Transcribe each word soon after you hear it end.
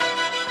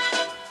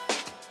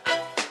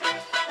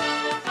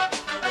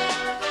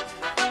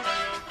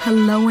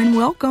Hello and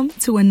welcome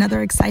to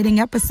another exciting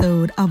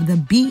episode of the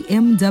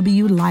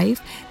BMW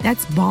Life.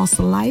 That's boss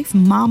life,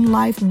 mom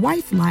life,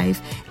 wife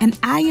life. And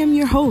I am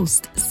your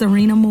host,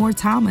 Serena Moore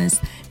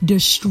Thomas,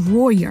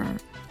 destroyer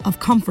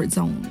of comfort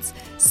zones,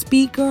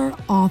 speaker,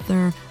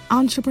 author,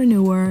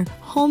 entrepreneur,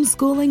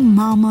 homeschooling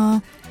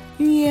mama.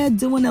 Yeah,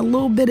 doing a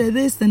little bit of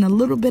this and a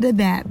little bit of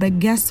that. But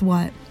guess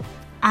what?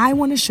 I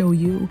want to show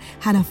you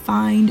how to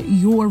find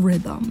your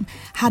rhythm,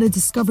 how to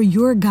discover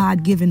your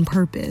God-given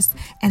purpose,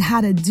 and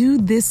how to do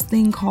this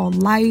thing called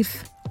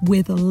life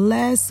with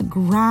less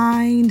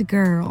grind,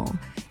 girl,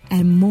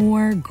 and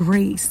more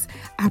grace.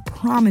 I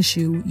promise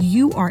you,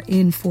 you are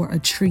in for a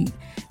treat.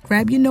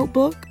 Grab your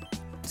notebook,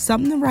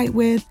 something to write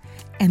with,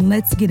 and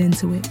let's get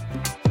into it.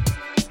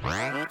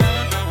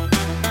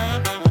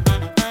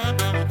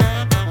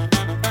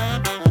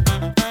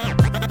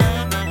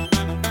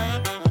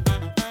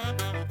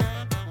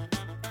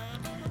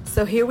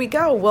 So here we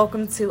go.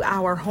 Welcome to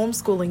our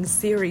homeschooling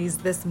series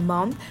this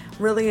month.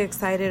 Really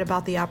excited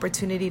about the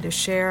opportunity to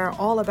share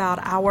all about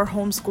our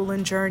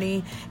homeschooling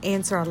journey,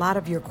 answer a lot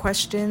of your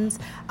questions.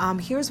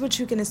 Here's what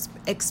you can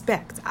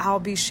expect.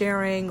 I'll be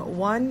sharing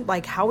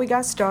like how we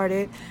got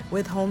started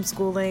with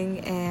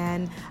homeschooling,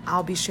 and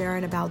I'll be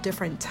sharing about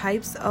different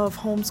types of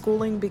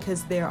homeschooling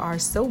because there are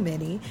so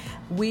many.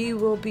 We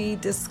will be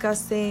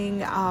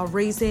discussing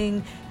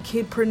raising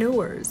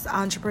kidpreneurs,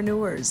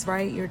 entrepreneurs,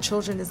 right? Your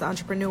children as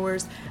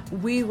entrepreneurs.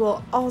 We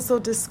will also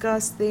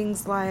discuss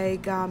things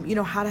like,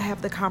 how to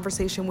have the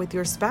conversation with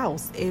your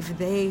spouse if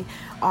they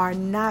are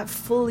not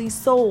fully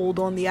sold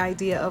on the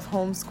idea of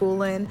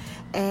homeschooling,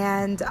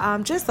 and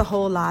just a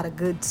whole lot of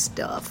good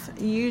stuff.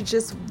 You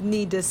just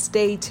need to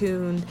stay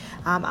tuned.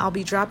 I'll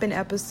be dropping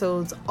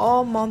episodes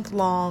all month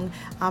long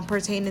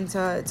pertaining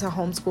to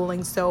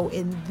homeschooling. So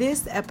in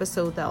this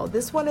episode, though,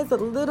 this one is a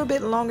little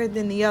bit longer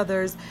than the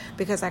others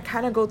because I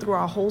kind of go through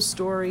our whole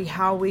story,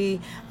 how we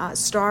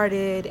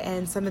started,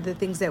 and some of the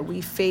things that we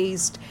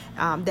faced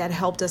that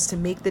helped us to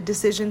make the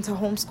decision to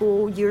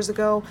homeschool years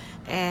ago.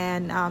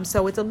 And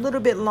so it's a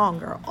little bit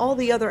longer. All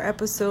the other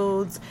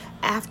episodes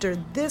after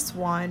this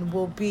one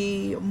will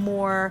be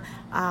more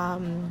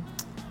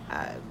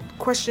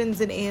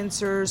questions and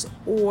answers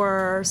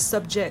or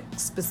subject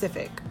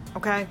specific.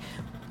 Okay.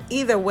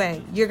 Either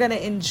way, you're going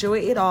to enjoy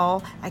it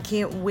all. I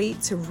can't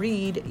wait to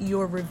read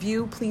your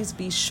review. Please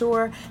be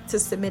sure to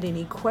submit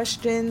any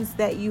questions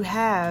that you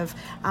have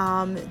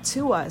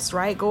to us,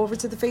 right? Go over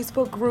to the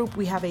Facebook group.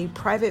 We have a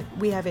public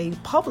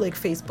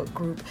Facebook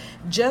group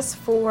just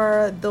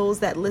for those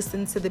that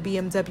listen to the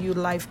BMW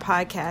Life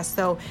podcast.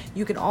 So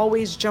you can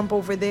always jump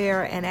over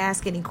there and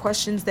ask any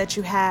questions that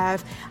you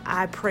have.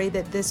 I pray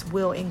that this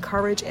will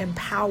encourage,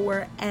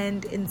 empower,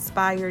 and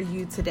inspire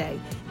you today.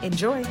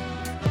 Enjoy.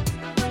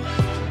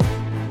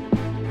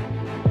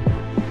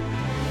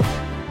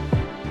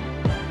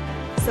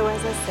 So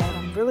as I said,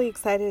 I'm really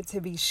excited to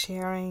be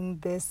sharing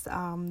this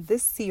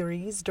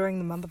series during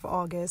the month of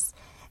August,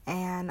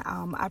 and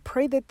I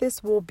pray that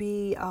this will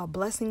be a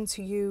blessing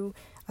to you,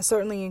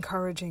 certainly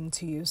encouraging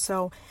to you.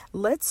 So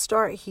let's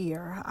start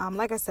here.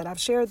 Like I said, I've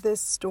shared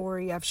this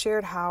story. I've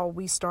shared how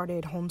we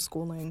started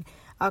homeschooling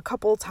a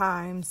couple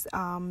times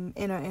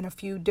in a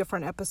few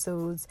different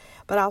episodes,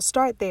 but I'll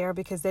start there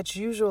because that's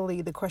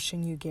usually the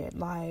question you get,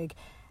 like,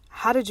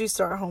 how did you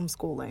start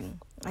homeschooling?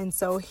 And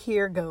so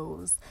here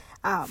goes.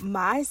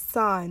 My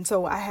son,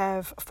 so I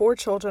have 4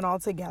 children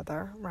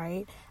altogether,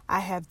 right? I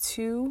have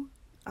 2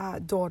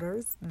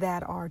 daughters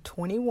that are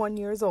 21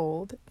 years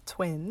old,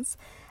 twins.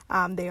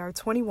 They are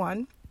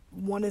 21.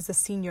 One is a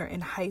senior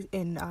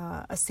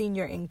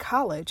in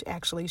college.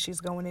 Actually,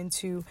 she's going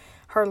into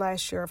her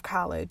last year of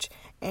college,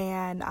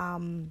 and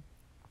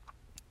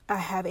I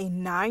have a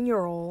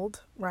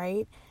 9-year-old,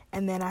 right?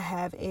 And then I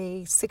have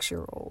a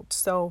 6-year-old.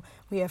 So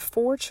we have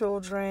 4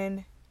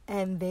 children,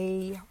 and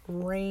they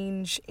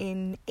range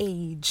in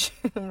age,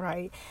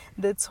 right?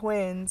 The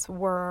twins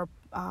were,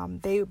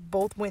 they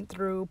both went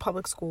through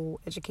public school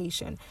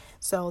education.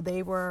 So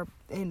they were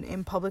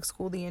in public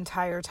school the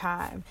entire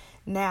time.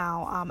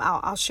 Now,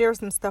 I'll share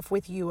some stuff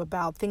with you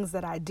about things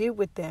that I did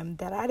with them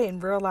that I didn't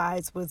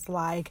realize was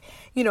like,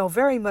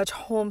 very much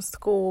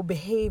homeschool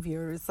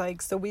behaviors.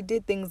 Like, so we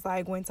did things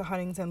like went to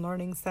Huntington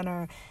Learning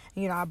Center.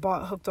 I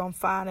bought Hooked on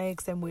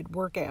Phonics and would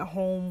work at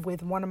home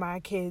with one of my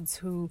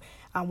kids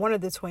one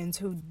of the twins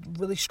who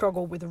really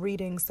struggled with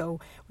reading. So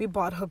we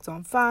bought Hooked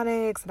on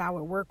Phonics, and I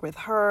would work with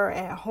her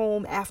at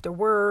home after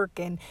work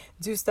and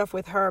do stuff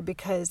with her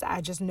because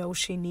I just know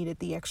she needed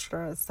the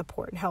extra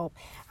support and help.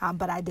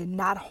 But I did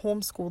not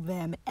homeschool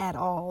them at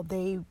all.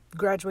 They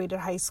graduated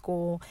high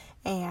school,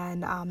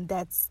 and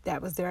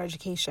that was their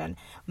education.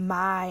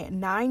 My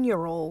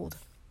 9-year-old,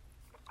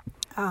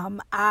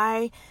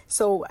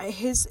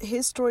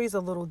 his story is a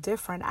little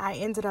different. I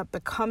ended up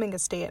becoming a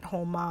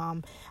stay-at-home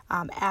mom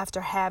after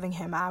having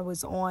him. I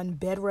was on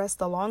bed rest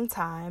a long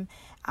time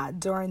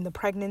during the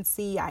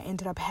pregnancy. I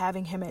ended up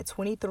having him at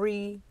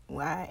 23.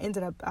 I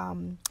ended up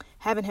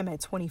having him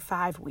at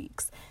 25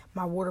 weeks.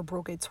 My water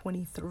broke at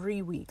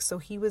 23 weeks. So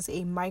he was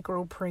a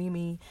micro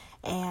preemie,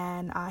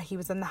 and he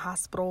was in the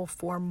hospital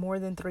for more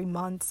than 3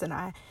 months. And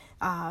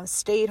I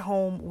stayed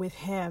home with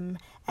him.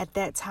 At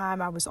that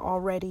time, I was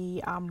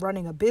already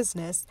running a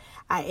business.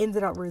 I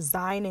ended up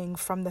resigning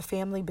from the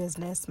family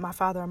business. My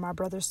father and my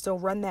brother still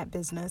run that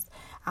business,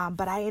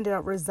 but I ended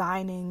up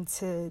resigning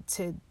to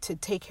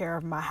take care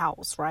of my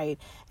house, right,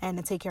 and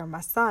to take care of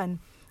my son.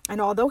 And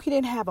although he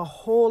didn't have a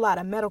whole lot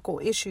of medical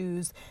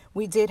issues,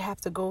 we did have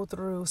to go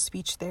through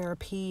speech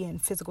therapy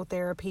and physical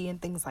therapy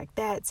and things like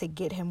that to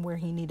get him where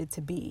he needed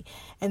to be.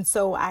 And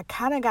so I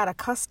kind of got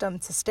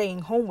accustomed to staying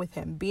home with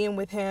him, being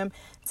with him,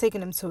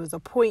 taking him to his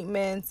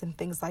appointments and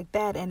things like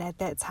that. And at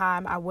that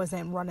time, I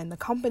wasn't running the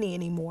company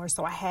anymore,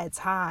 so I had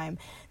time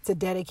to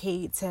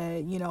dedicate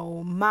to,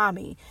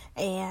 mommy.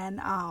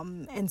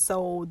 And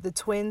so the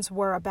twins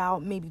were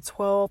about maybe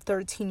 12,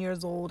 13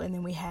 years old, and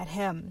then we had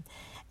him.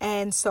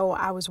 And so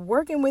I was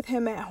working with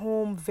him at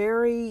home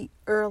very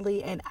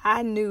early, and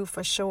I knew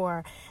for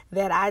sure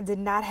that I did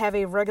not have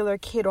a regular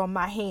kid on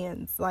my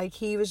hands. Like,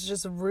 he was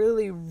just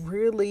really,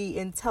 really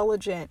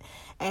intelligent,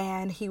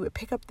 and he would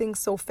pick up things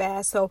so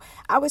fast. So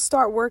I would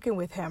start working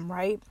with him,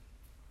 right?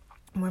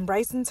 When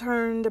Bryson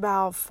turned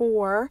about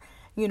 4,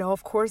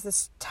 of course,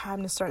 it's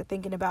time to start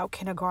thinking about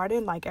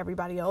kindergarten like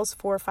everybody else,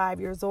 4 or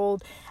 5 years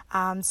old,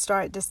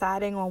 start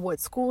deciding on what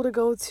school to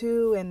go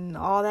to and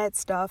all that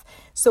stuff.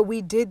 So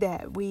we did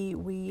that.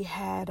 We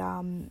had,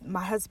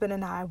 my husband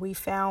and I, we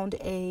found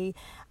a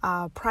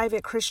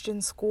private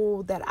Christian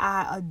school that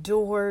I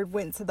adored,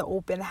 went to the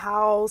open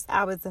house.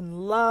 I was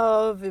in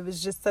love. It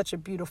was just such a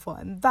beautiful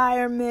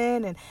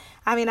environment. And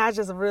I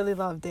just really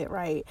loved it,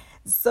 right?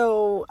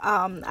 So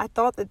I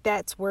thought that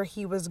that's where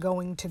he was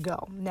going to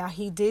go. Now,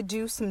 he did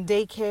do some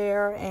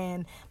daycare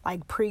and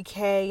like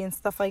pre-K and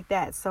stuff like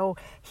that. So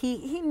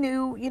he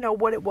knew,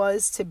 what it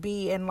was to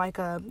be in like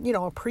a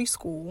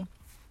preschool.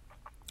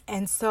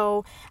 And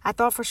so I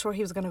thought for sure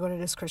he was going to go to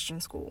this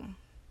Christian school.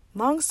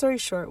 Long story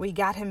short, we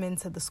got him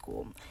into the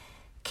school.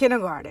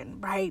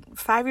 Kindergarten, right?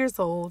 5 years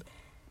old.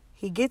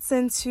 He gets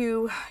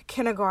into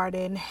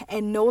kindergarten,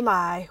 and no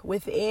lie,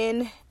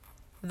 within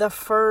the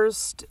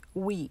first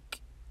week,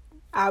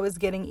 I was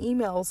getting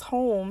emails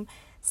home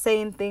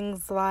saying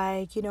things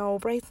like,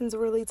 Bryson's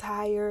really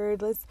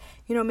tired. Let's,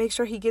 make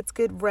sure he gets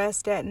good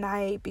rest at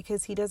night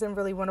because he doesn't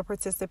really want to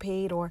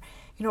participate. Or,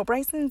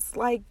 Bryson's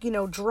like,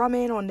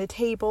 drumming on the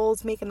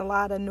tables, making a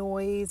lot of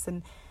noise.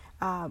 And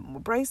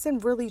Bryson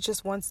really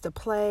just wants to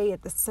play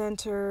at the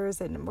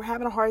centers, and we're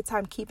having a hard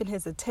time keeping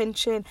his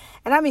attention.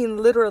 And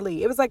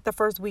literally, it was like the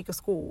first week of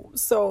school.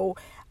 So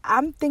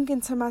I'm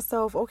thinking to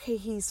myself, okay,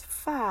 he's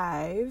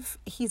 5.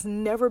 He's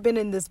never been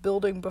in this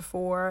building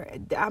before.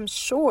 I'm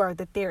sure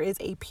that there is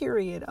a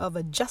period of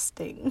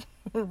adjusting,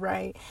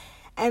 right?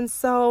 And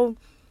so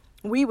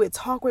we would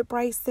talk with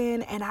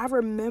Bryson, and I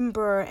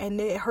remember, and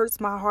it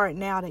hurts my heart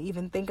now to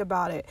even think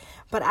about it,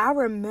 but I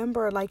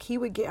remember like he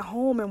would get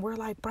home and we're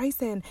like,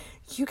 Bryson,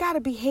 you got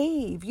to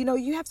behave.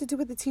 You have to do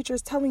what the teacher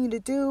is telling you to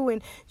do,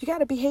 and you got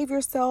to behave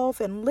yourself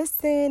and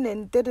listen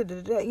and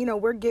da-da-da-da.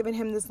 We're giving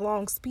him this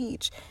long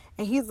speech,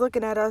 and he's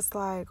looking at us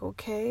like,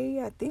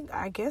 okay,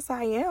 I guess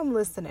I am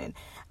listening.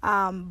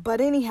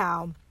 But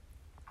anyhow,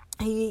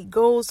 he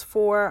goes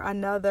for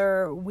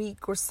another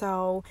week or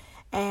so,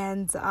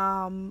 and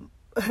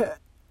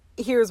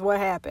here's what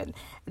happened.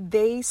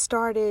 They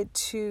started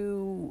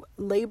to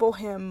label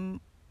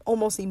him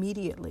almost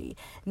immediately.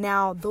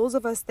 Now, those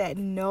of us that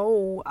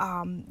know,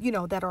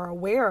 that are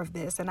aware of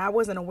this, and I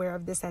wasn't aware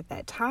of this at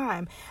that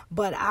time,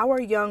 but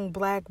our young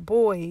Black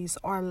boys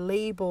are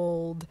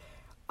labeled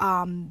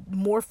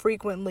more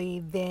frequently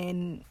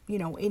than,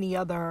 any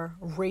other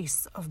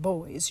race of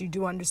boys. You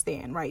do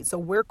understand, right? So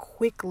we're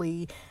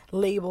quickly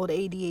labeled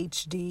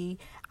ADHD.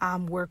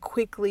 We're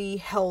quickly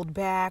held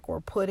back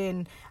or put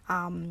in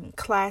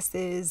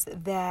classes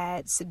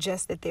that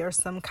suggest that there's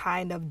some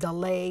kind of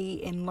delay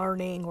in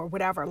learning or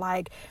whatever,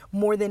 like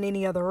more than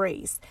any other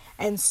race.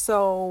 And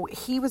so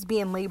he was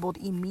being labeled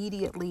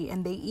immediately.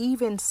 And they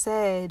even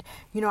said,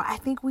 I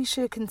think we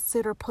should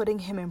consider putting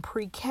him in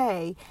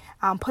pre-K,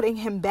 putting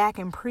him back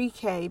in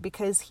pre-K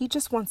because he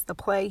just wants to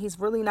play. He's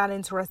really not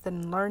interested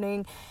in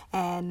learning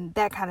and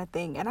that kind of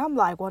thing. And I'm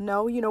like, well,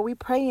 no, we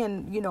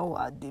paying,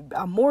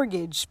 a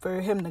mortgage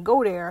for him to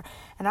go there,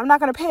 and I'm not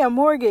going to pay a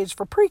mortgage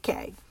for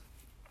pre-K.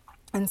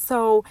 And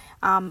so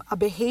a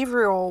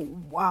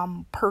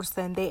behavioral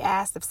person, they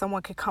asked if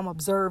someone could come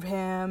observe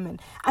him.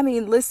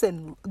 And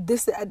listen,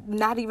 this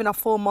not even a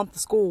full month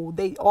of school,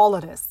 all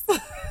of this.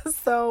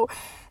 So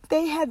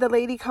they had the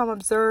lady come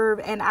observe,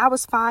 and I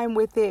was fine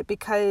with it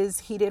because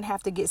he didn't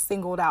have to get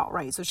singled out,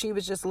 right? So she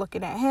was just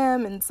looking at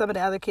him and some of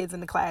the other kids in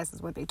the class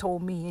is what they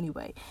told me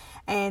anyway.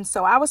 And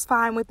so I was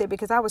fine with it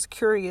because I was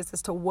curious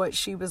as to what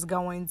she was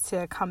going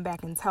to come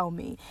back and tell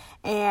me.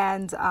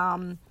 And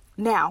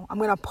now I'm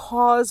going to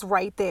pause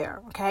right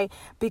there, okay?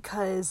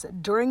 Because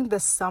during the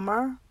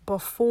summer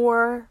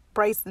before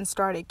Bryson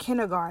started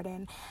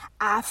kindergarten,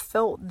 I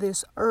felt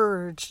this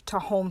urge to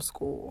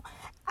homeschool.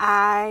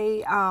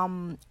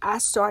 I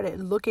started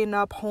looking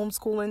up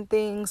homeschooling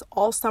things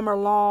all summer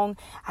long.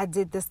 I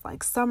did this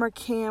like summer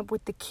camp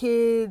with the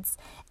kids,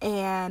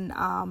 and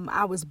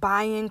I was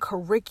buying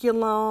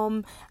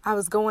curriculum. I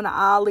was going to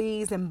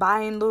Ollie's and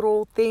buying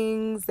little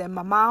things, and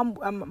my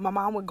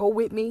mom would go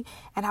with me,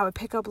 and I would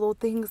pick up little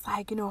things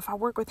like, if I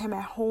work with him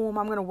at home,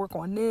 I'm going to work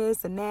on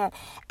this and that.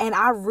 And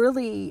I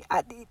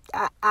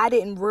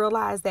didn't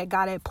realize that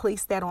God had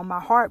placed that on my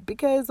heart,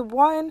 because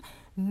one,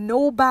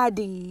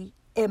 nobody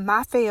in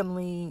my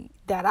family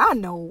that I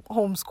know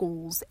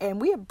homeschools, and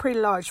we have a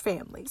pretty large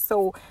family.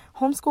 So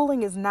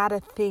homeschooling is not a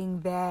thing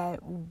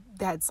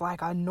that's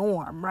like a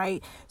norm,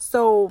 right?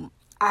 So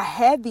I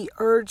had the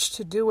urge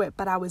to do it,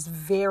 but I was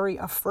very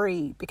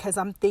afraid, because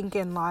I'm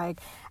thinking like,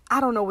 I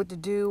don't know what to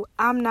do.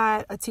 I'm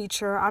not a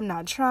teacher. I'm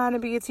not trying to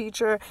be a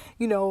teacher.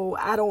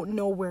 I don't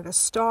know where to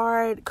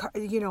start.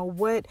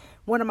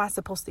 What am I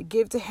supposed to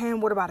give to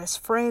him? What about his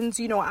friends?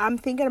 I'm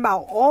thinking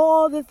about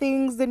all the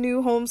things the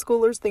new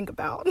homeschoolers think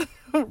about,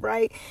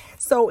 right?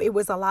 So it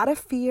was a lot of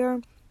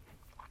fear.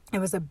 It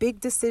was a big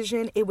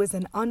decision. It was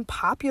an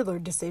unpopular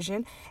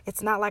decision.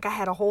 It's not like I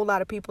had a whole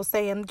lot of people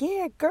saying,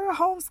 yeah, girl,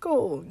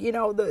 homeschool.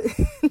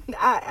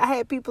 I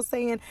had people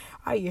saying,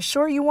 are you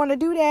sure you want to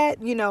do that?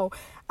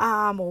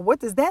 Or what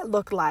does that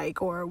look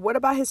like? Or what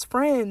about his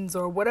friends?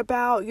 Or what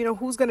about,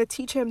 who's going to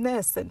teach him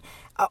this? And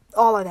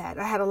all of that.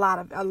 I had a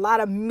lot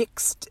of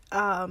mixed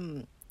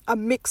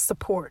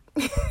support.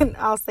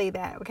 I'll say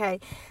that. Okay.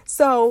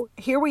 So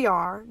here we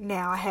are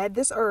now. I had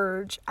this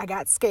urge. I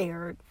got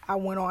scared. I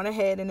went on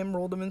ahead and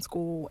enrolled him in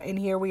school. And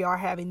here we are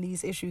having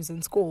these issues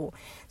in school.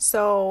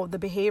 So the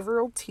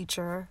behavioral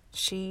teacher,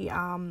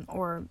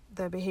 or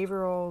the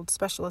behavioral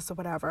specialist or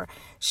whatever,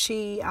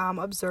 she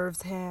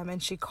observes him,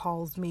 and she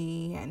calls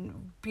me,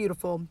 and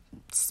beautiful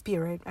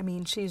spirit. I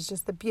mean, she's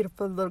just a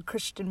beautiful little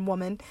Christian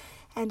woman.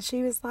 And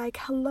she was like,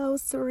 hello,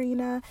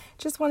 Serena.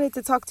 Just wanted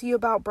to talk to you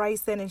about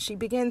Bryson. And she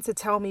began to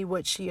tell me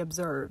what she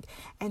observed.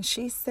 And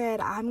she said,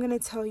 I'm going to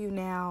tell you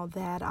now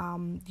that,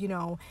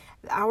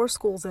 our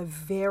school's a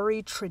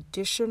very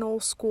traditional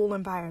school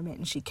environment.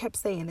 And she kept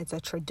saying, it's a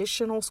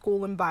traditional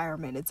school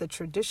environment. It's a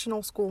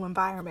traditional school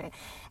environment.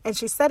 And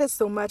she said it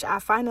so much, I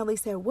finally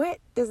said, what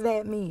does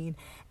that mean?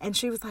 And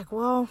she was like,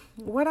 well,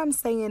 what I'm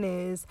saying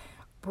is,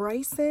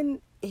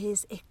 Bryson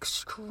is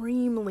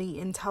extremely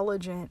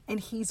intelligent, and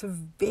he's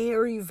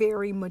very,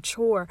 very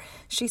mature.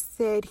 She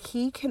said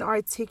he can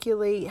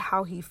articulate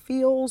how he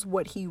feels,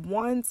 what he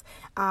wants.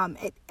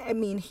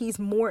 He's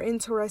more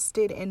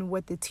interested in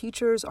what the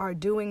teachers are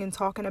doing and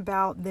talking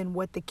about than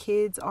what the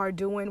kids are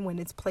doing when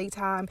it's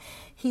playtime.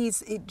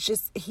 He's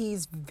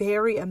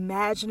very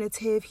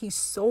imaginative. He's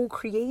so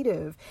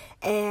creative.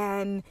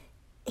 And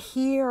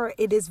here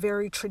it is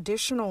very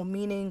traditional,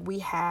 meaning we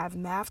have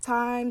math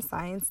time,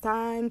 science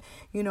time,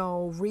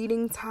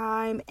 reading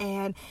time,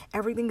 and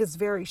everything is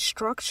very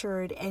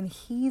structured, and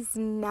he's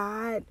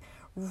not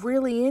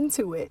really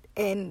into it.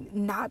 And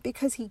not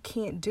because he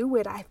can't do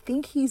it. I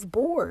think he's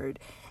bored.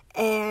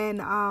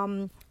 And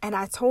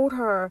I told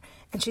her,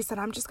 and she said,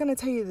 I'm just going to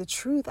tell you the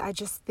truth. I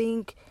just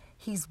think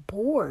he's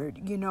bored,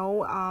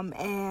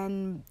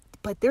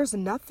 but there's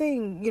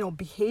nothing,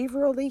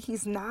 behaviorally,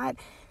 he's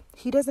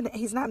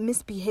not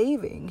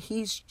misbehaving.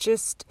 He's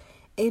just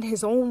in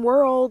his own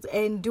world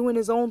and doing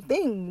his own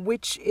thing,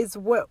 which is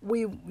what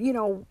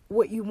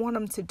what you want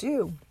him to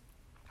do.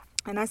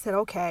 And I said,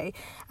 okay.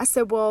 I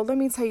said, well, let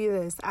me tell you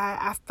this.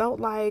 I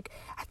felt like,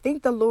 I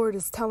think the Lord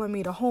is telling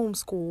me to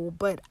homeschool,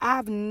 but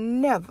I've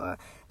never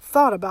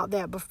thought about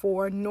that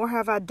before, nor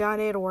have I done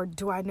it, or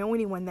do I know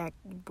anyone that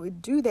would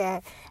do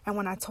that. And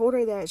when I told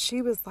her that,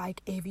 she was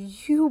like, if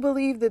you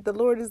believe that the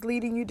Lord is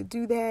leading you to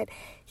do that,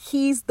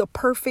 he's the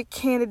perfect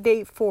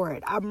candidate for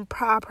it. I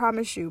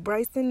promise you,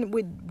 Bryson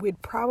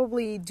would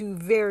probably do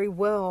very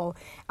well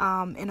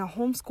in a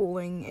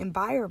homeschooling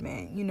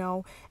environment,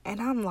 And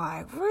I'm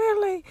like,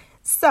 really?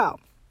 So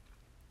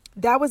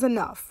that was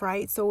enough,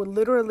 right? So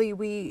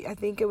literally I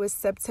think it was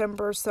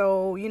September.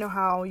 So you know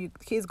how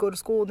kids go to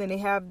school, then they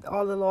have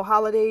all the little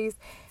holidays.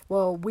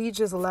 Well, we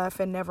just left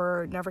and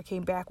never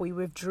came back. We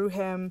withdrew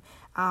him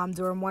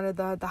during one of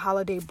the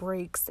holiday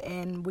breaks,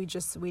 and we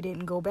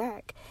didn't go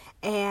back.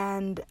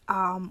 And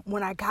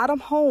when I got him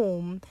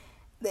home,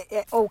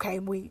 okay,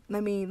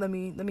 let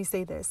me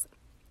say this.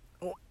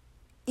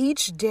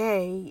 Each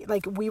day,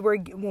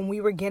 when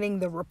we were getting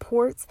the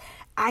reports,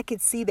 I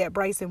could see that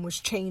Bryson was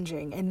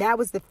changing. And that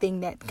was the thing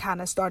that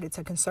kind of started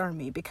to concern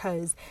me,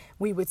 because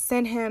we would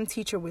send him,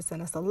 teacher would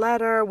send us a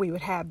letter. We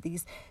would have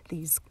these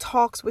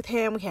talks with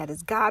him. We had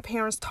his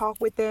godparents talk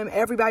with him.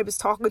 Everybody was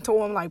talking to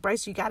him like,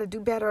 Bryson, you got to do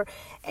better.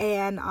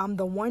 And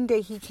the one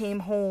day he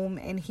came home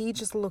and he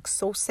just looked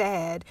so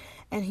sad.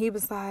 And he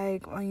was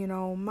like,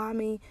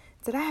 Mommy,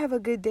 did I have a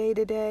good day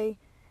today?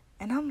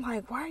 And I'm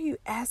like, why are you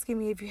asking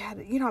me if you had,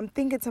 I'm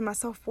thinking to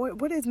myself,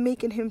 what is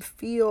making him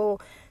feel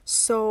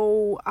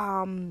so,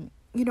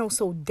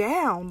 so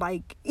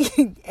down?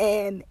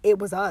 And it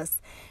was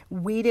us.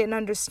 We didn't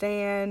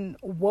understand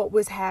what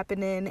was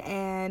happening,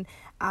 and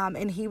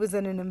he was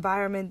in an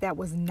environment that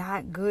was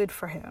not good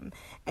for him.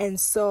 And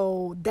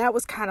so that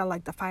was kind of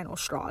like the final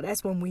straw.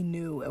 That's when we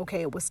knew,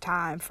 okay, it was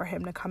time for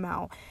him to come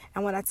out.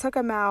 And when I took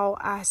him out,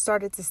 I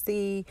started to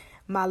see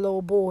my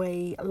little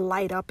boy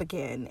light up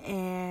again.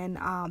 And,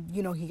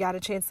 he got a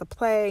chance to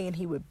play, and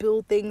he would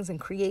build things and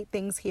create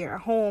things here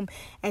at home.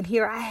 And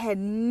here I had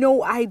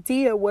no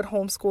idea what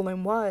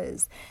homeschooling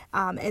was.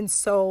 And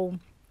so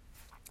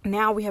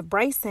now we have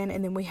Bryson,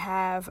 and then we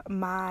have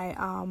my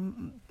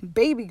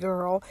baby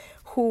girl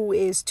who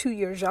is 2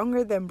 years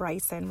younger than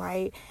Bryson,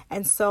 right?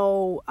 And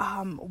so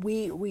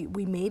we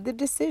made the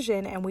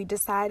decision, and we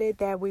decided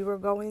that we were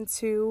going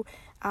to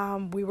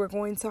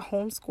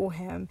homeschool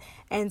him.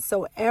 And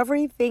so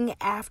everything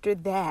after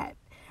that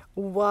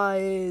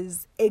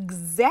was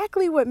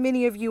exactly what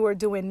many of you are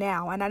doing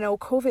now. And I know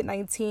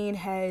COVID-19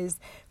 has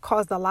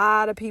caused a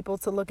lot of people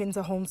to look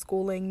into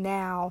homeschooling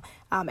now,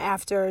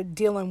 after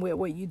dealing with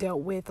what you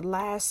dealt with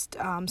last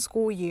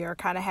school year,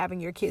 kind of having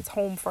your kids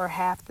home for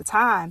half the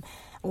time,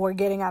 or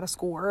getting out of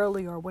school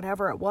early, or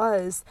whatever it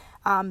was.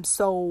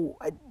 So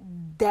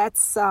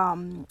that's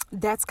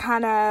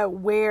kind of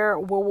where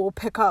we'll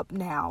pick up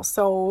now.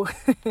 So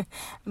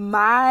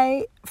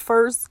my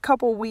first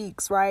couple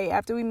weeks, right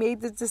after we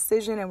made this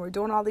decision and we're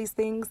doing all these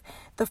things,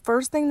 the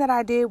first thing that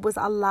I did was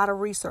a lot of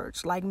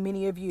research, like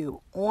many of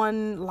you,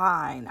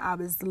 online. I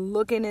was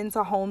looking into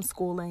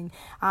homeschooling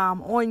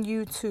on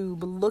YouTube,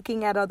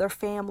 looking at other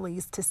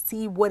families to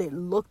see what it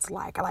looked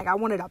like. Like, I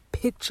wanted a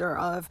picture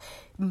of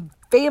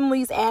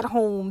families at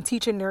home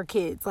teaching their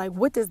kids. Like,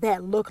 what does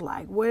that look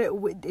like?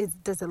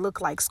 Does it look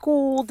like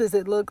school? Does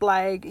it look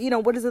like,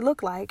 what does it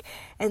look like?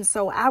 And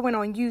so I went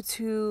on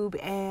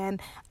YouTube,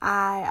 and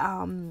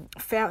I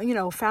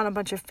found a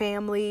bunch of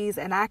families,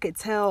 and I could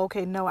tell,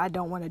 okay, no, I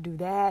don't want to do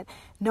that.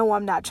 No,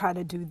 I'm not trying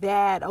to do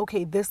that.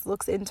 Okay, this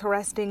looks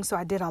interesting. So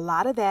I did a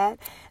lot of that.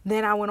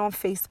 Then I went on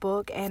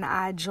Facebook, and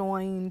I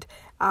joined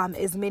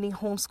as many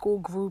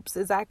homeschool groups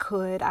as I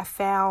could. I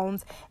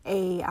found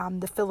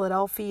the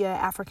Philadelphia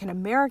African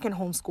American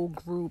homeschool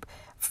group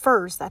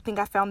first. I think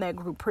I found that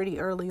group pretty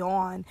early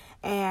on,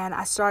 and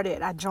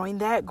I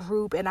joined that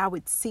group, and I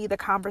would see the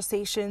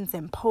conversations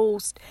and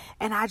post,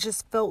 and I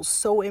just felt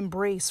so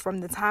embraced from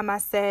the time I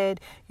said,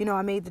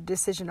 I made the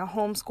decision to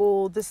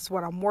homeschool. This is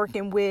what I'm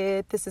working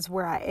with. This is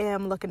where I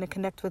am, looking to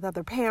connect with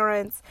other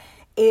parents.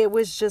 It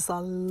was just a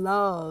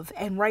love.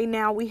 And right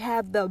now we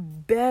have the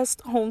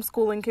best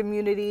homeschooling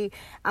community,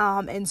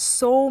 and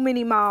so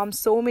many moms,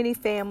 so many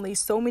families,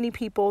 so many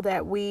people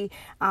that we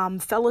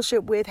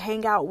fellowship with,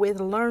 hang out with,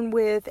 learn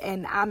with.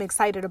 And I'm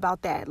excited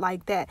about that.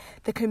 Like, that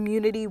the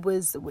community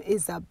is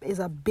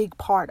a big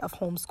part of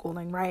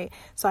homeschooling, right?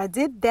 So I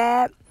did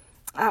that.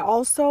 I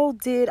also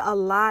did a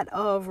lot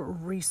of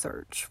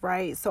research,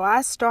 right? So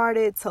I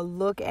started to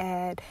look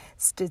at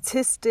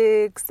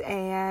statistics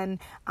and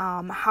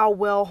how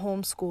well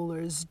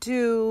homeschoolers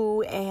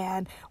do,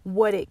 and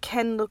what it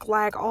can look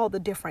like, all the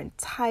different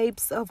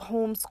types of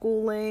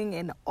homeschooling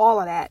and all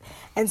of that.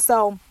 And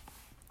so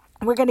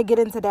we're going to get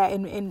into that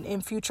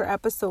in future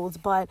episodes,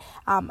 but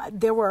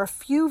there were a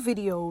few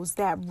videos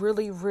that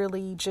really,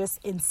 really just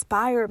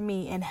inspired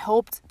me and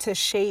helped to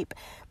shape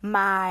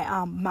my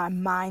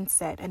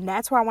mindset. And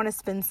that's where I want to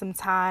spend some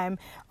time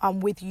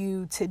with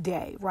you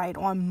today, right,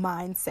 on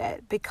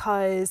mindset,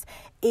 because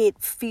it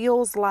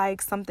feels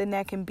like something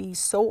that can be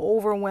so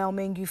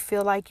overwhelming. You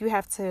feel like you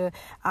have to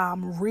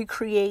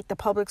recreate the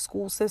public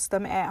school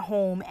system at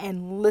home.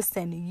 And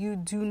listen, you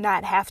do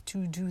not have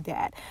to do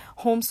that.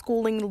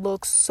 Homeschooling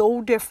looks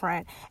so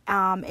different.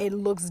 It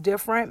looks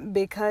different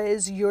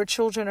because your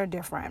children are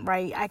different,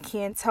 right? I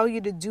can't tell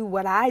you to do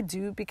what I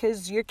do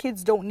because your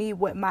kids don't need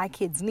what my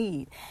kids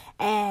need.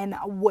 And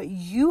what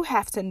you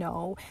have to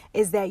know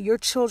is that your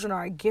children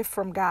are a gift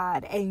from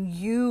God, and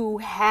you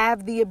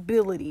have the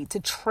ability to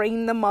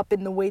train them up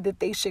in the way that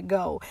they should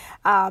go.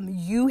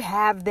 You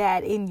have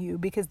that in you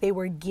because they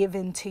were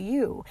given to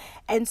you.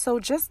 And so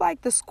just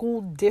like the school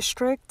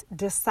district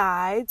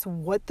decides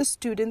what the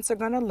students are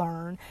going to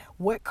learn,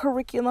 what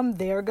curriculum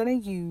they're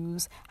going to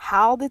use,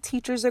 how the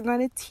teachers are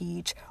going to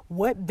teach,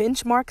 what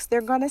benchmarks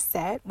they're going to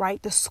set,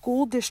 right? The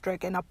school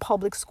district in a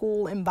public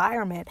school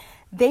environment,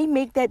 they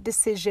make that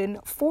decision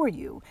for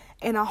you.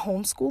 In a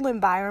homeschool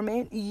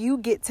environment, you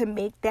get to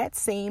make that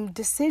same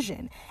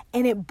decision.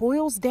 And it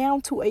boils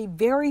down to a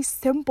very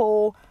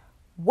simple,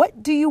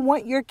 what do you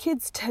want your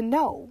kids to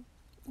know?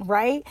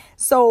 Right?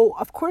 So,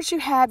 of course, you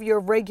have your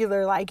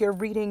regular, like your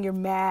reading, your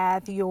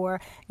math, your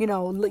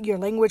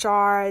language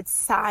arts,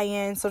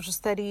 science, social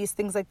studies,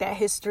 things like that,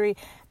 history.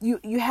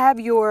 You have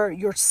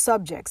your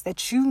subjects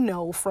that you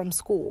know from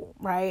school,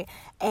 right?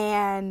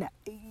 And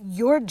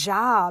your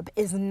job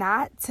is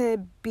not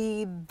to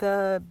be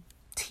the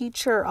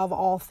teacher of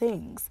all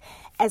things.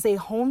 As a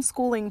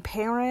homeschooling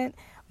parent,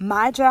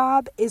 My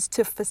job is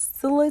to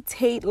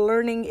facilitate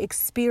learning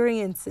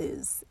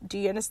experiences. Do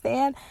you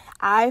understand?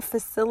 I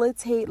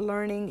facilitate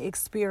learning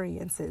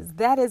experiences.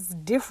 That is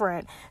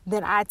different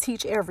than I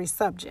teach every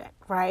subject,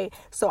 right?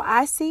 So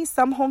I see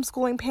some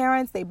homeschooling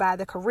parents, they buy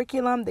the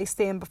curriculum, they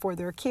stand before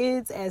their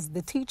kids as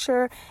the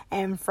teacher,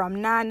 and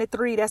from 9 to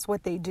 3, that's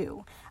what they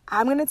do.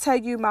 I'm going to tell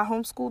you my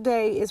homeschool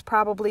day is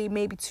probably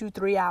maybe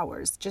 2-3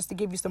 hours, just to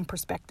give you some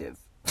perspective.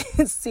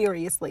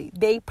 Seriously,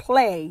 they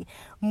play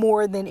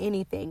more than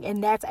anything,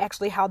 and that's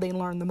actually how they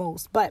learn the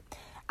most. But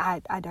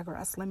I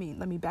digress. Let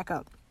me back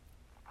up.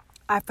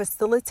 I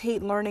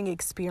facilitate learning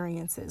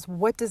experiences.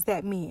 What does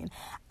that mean?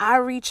 I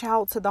reach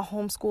out to the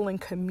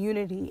homeschooling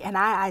community and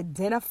I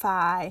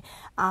identify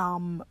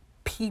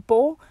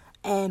people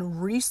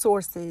and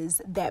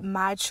resources that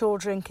my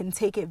children can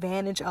take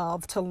advantage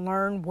of to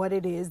learn what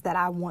it is that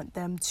I want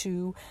them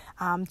to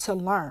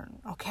learn.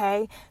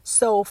 Okay.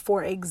 So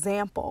for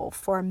example,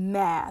 for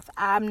math,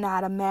 I'm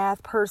not a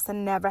math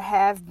person, never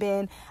have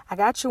been. I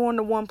got you on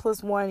the 1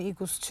 + 1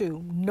 =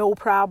 2. No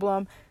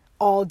problem.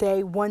 All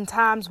day. 1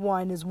 ×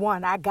 1 is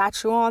 1. I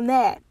got you on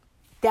that.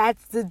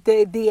 That's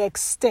the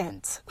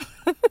extent.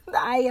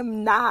 I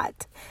am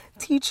not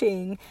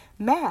teaching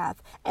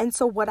math. And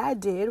so what I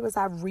did was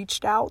I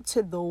reached out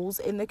to those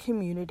in the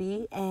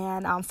community,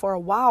 and for a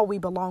while we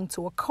belonged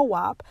to a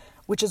co-op,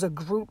 which is a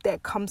group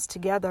that comes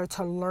together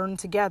to learn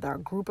together, a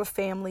group of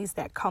families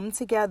that come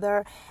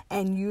together,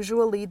 and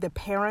usually the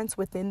parents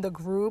within the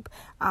group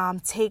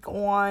take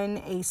on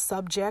a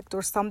subject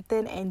or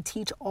something and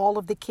teach all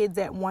of the kids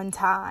at one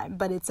time.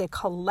 But it's a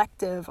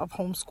collective of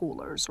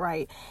homeschoolers,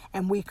 right?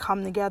 And we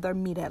come together,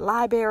 meet at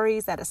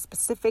libraries at a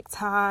specific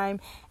time,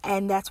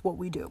 and that's what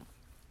we do.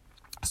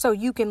 So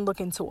you can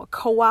look into a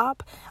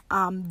co-op.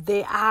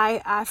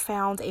 I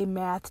found a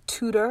math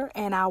tutor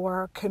in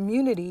our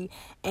community,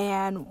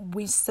 and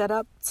we set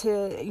up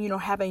to,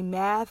 have a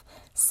math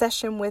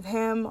session with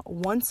him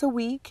once a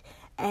week.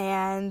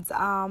 And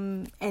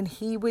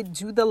he would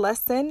do the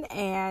lesson,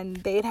 and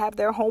they'd have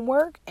their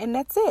homework, and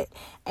that's it.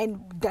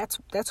 And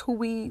that's who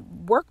we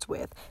worked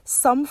with.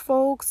 Some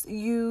folks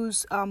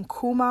use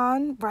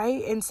Kumon,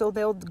 right? And so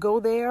they'll go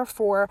there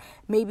for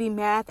maybe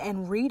math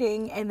and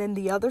reading, and then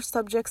the other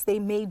subjects they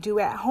may do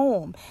at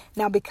home.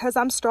 Now, because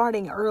I'm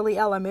starting early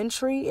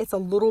elementary, it's a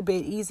little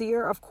bit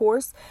easier, of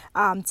course,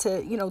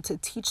 to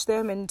teach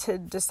them and to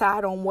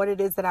decide on what it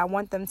is that I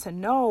want them to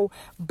know.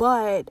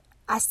 But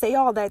I say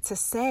all that to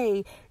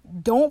say,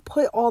 don't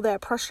put all that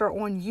pressure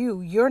on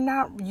you.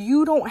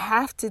 You don't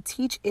have to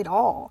teach it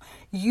all.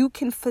 You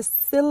can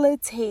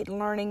facilitate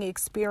learning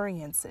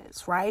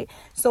experiences, right?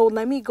 So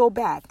let me go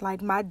back.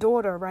 Like my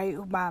daughter, right?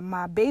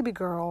 My baby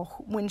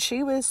girl, when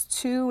she was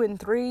 2 and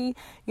 3,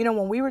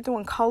 when we were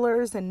doing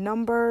colors and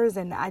numbers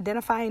and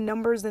identifying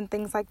numbers and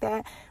things like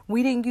that,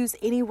 we didn't use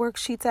any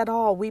worksheets at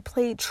all. We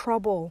played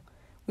Trouble.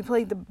 We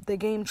played the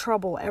game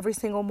Trouble every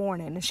single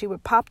morning, and she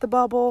would pop the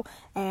bubble,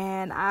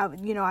 and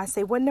I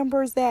say, what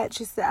number is that?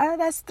 She said,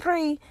 that's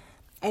 3,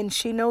 and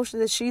she knows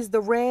that she's the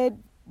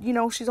red,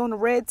 she's on the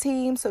red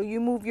team, so you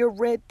move your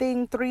red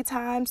thing 3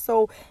 times,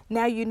 so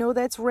now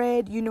that's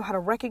red, you know how to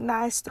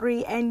recognize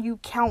 3, and you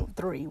count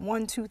 3,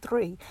 1, 2,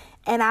 3,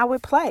 and I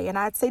would play, and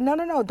I'd say,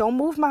 no, don't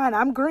move mine,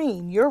 I'm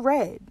green, you're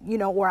red,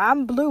 or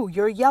I'm blue,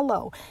 you're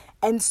yellow,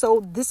 and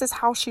so this is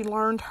how she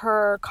learned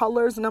her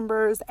colors,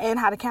 numbers, and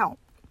how to count.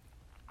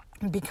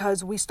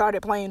 Because we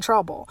started playing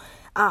Trouble.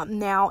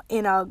 Now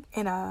in a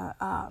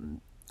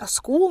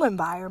school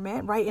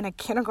environment, right, in a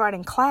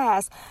kindergarten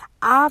class,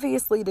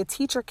 obviously the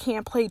teacher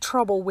can't play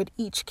Trouble with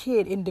each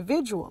kid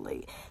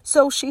individually.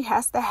 So she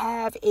has to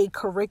have a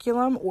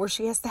curriculum, or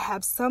she has to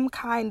have some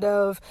kind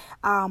of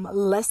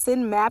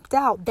lesson mapped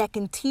out that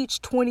can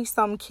teach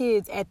 20-some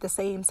kids at the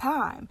same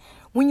time.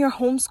 When you're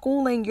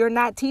homeschooling, you're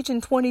not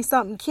teaching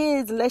 20-something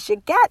kids unless you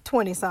got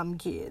 20-something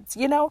kids,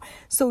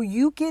 So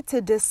you get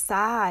to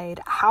decide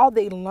how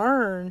they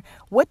learn,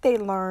 what they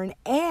learn,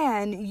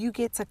 and you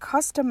get to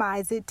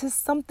customize it to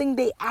something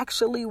they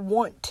actually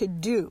want to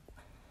do.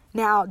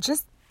 Now,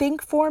 just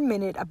think for a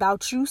minute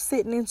about you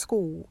sitting in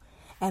school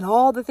and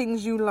all the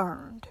things you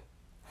learned.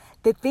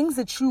 The things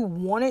that you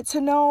wanted to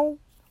know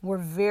were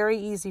very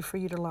easy for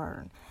you to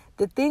learn.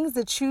 The things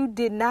that you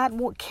did not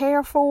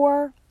care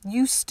for,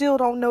 you still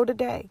don't know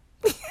today.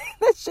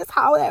 That's just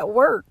how that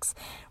works,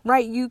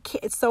 right? You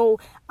can't. So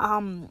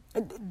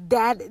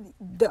that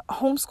the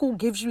homeschool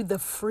gives you the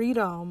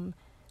freedom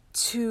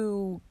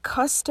to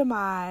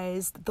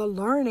customize the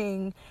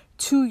learning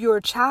to your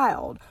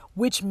child,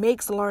 which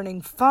makes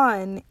learning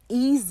fun,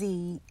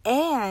 easy,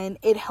 and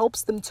it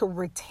helps them to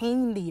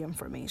retain the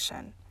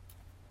information.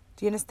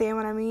 Do you understand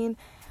what I mean?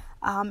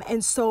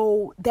 And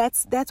so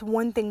that's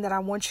one thing that I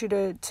want you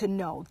to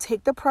know.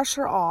 Take the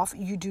pressure off.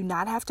 You do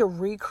not have to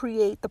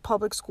recreate the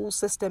public school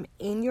system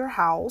in your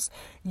house.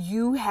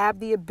 You have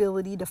the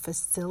ability to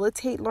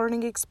facilitate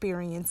learning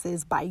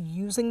experiences by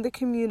using the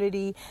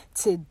community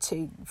to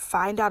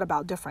find out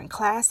about different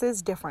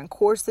classes, different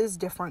courses,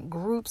 different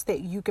groups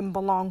that you can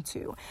belong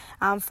to.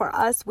 For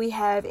us, we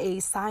have a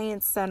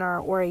science center,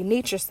 or a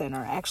nature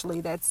center,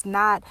 actually, that's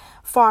not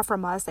far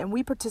from us, and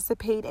we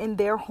participate in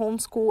their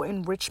homeschool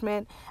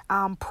enrichment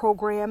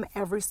program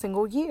every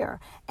single year.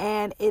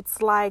 And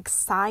it's like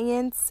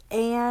science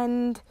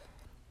and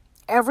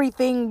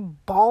everything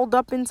balled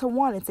up into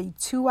one. It's a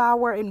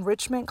 2-hour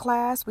enrichment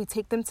class. We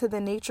take them to the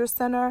nature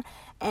center,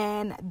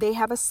 and they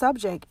have a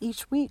subject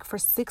each week for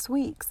 6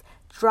 weeks.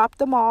 Drop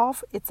them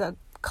off. It's a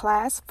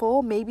class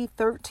full, maybe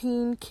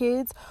 13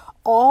 kids,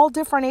 all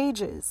different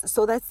ages.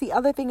 So that's the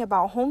other thing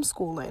about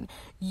homeschooling.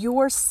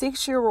 Your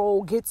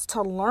 6-year-old gets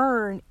to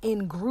learn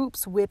in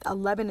groups with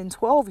 11 and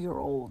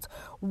 12-year-olds,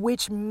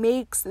 which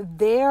makes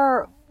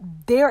their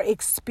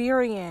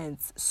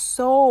experience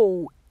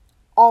so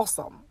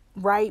awesome.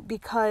 Right?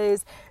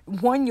 Because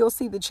one, you'll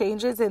see the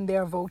changes in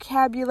their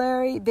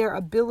vocabulary, their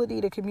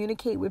ability to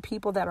communicate with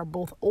people that are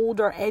both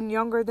older and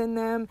younger than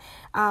them,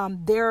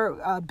 their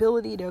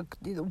ability to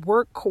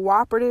work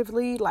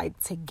cooperatively, like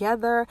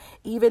together,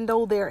 even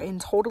though they're in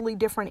totally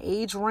different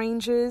age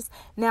ranges.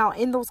 Now,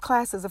 in those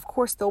classes, of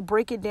course, they'll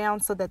break it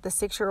down so that the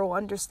 6-year-old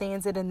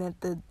understands it and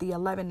that the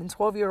 11 and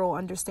 12-year-old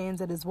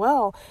understands it as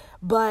well.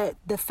 But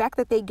the fact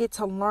that they get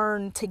to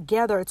learn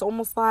together, it's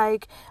almost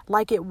like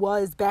it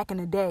was back in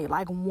the day,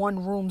 like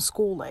one room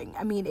schooling.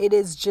 I mean, it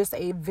is just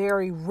a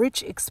very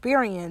rich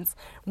experience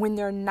when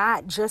they're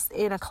not just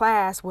in a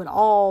class with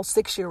all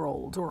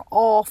 6-year-olds or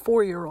all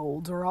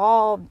 4-year-olds or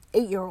all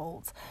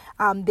 8-year-olds.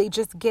 They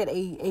just get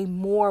a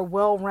more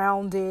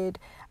well-rounded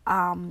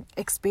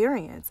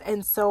experience.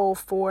 And so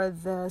for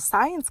the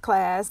science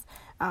class,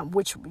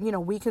 which,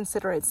 we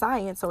consider it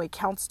science, so it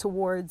counts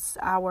towards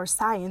our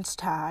science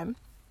time.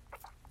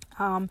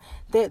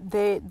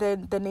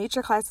 The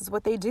nature class is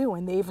what they do,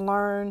 and they've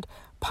learned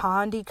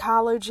pond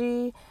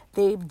ecology.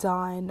 They've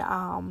done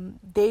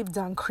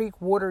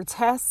creek water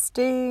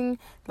testing,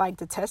 like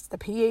to test the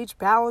pH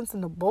balance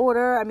in the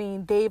water. I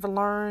mean, they've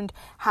learned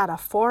how to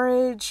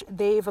forage.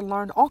 They've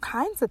learned all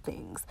kinds of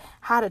things,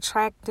 how to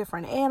track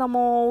different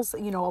animals,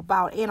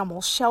 about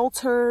animal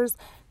shelters.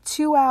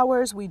 2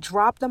 hours, we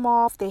drop them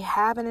off. They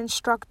have an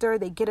instructor.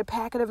 They get a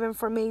packet of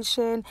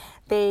information.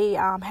 They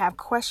have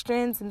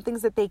questions and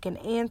things that they can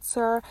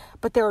answer,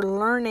 but they're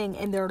learning,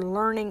 and they're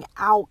learning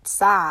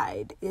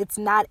outside. It's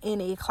not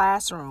in a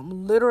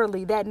classroom.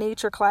 Literally, that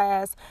nature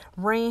class,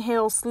 rain,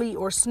 hail, sleet,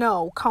 or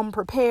snow, come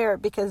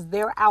prepared because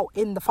they're out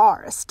in the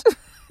forest.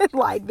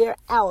 Like they're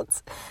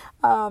out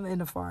in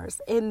the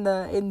forest, in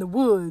the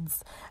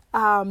woods,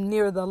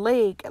 near the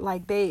lake.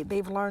 Like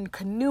they've learned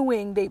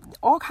canoeing,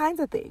 all kinds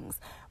of things.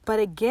 But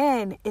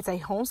again, it's a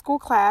homeschool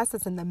class.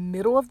 It's in the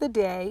middle of the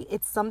day.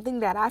 It's something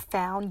that I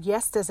found.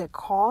 Yes, does it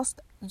cost?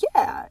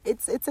 Yeah,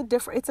 it's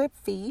a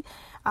fee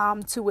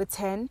to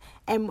attend,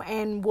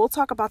 and we'll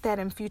talk about that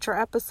in future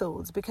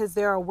episodes, because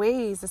there are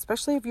ways,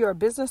 especially if you're a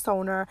business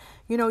owner,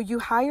 you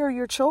hire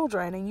your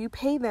children and you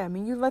pay them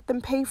and you let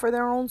them pay for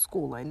their own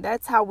schooling.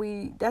 That's how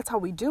we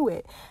do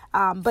it.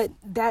 But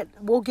that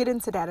we'll get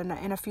into that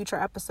in a future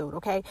episode,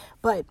 okay?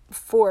 But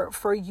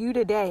for you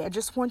today, I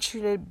just want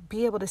you to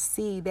be able to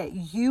see that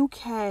you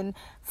can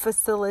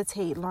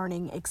facilitate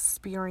learning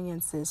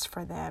experiences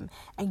for them,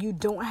 and you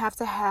don't have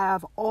to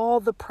have all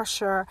the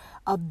pressure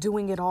of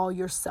doing it all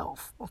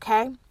yourself,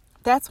 okay?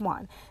 That's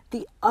one.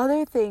 The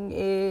other thing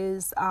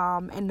is,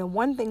 and the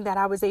one thing that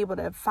I was able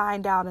to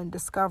find out and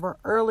discover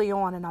early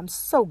on, and I'm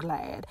so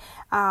glad,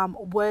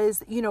 was,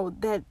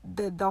 that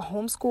the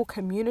homeschool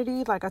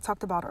community, like I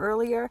talked about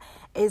earlier,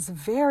 is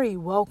very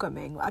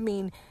welcoming. I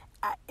mean,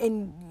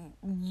 in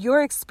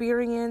your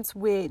experience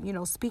with,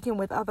 speaking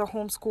with other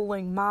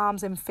homeschooling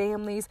moms and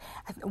families,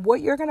 what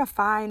you're going to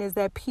find is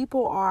that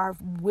people are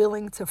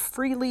willing to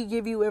freely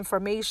give you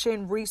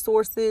information,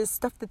 resources,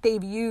 stuff that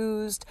they've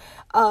used,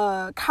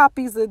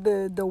 copies of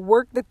the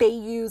work that they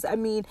use. I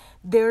mean,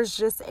 there's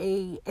just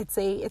it's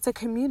a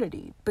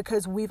community,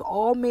 because we've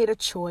all made a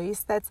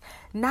choice that's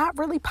not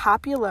really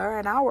popular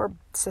in our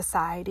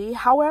society.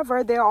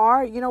 However, there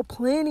are,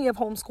 plenty of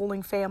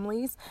homeschooling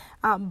families,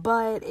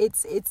 but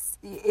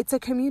it's a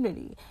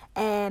community.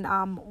 And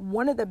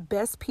one of the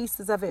best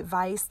pieces of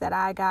advice that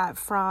I got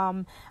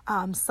from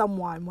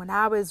someone when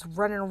I was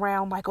running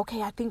around, like,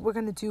 okay, I think we're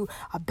going to do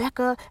a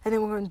Becca, and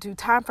then we're going to do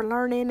time for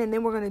learning, and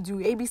then we're going to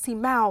do ABC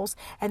Mouse,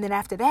 and then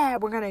after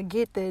that, we're going to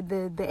get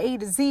the A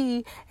to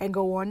Z and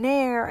go on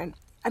there. And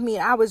I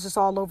mean, I was just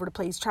all over the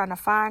place trying to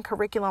find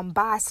curriculum,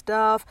 buy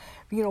stuff,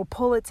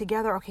 pull it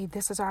together. Okay,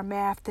 this is our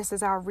math. This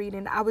is our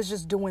reading. I was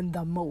just doing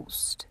the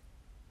most.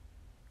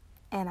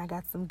 And I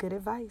got some good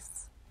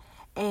advice.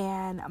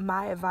 And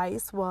my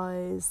advice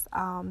was,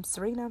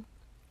 Serena,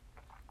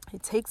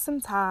 it takes some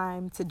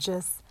time to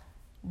just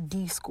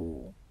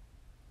de-school.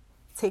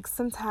 Take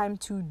some time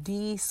to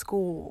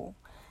de-school.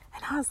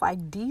 And I was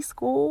like,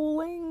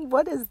 deschooling?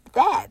 What is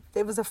that?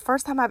 It was the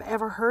first time I've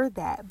ever heard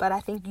that, but I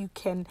think you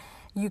can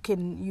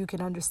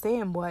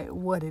understand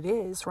what it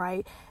is,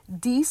 right?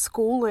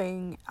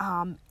 Deschooling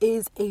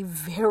is a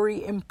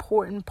very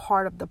important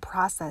part of the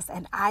process,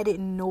 and I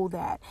didn't know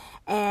that.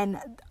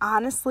 And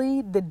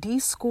honestly, the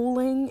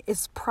deschooling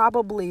is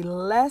probably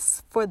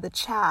less for the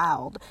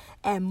child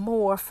and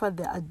more for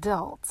the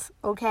adult,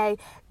 okay?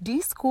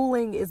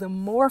 Deschooling is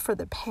more for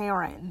the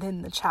parent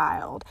than the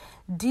child.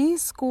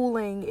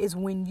 Deschooling is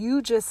when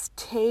you just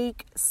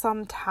take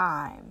some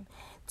time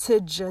to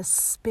just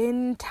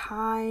spend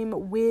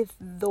time with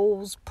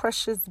those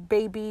precious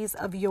babies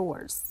of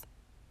yours.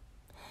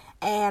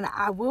 And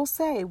I will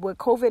say what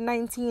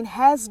COVID-19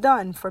 has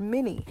done for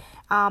many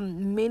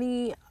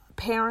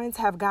parents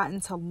have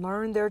gotten to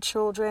learn their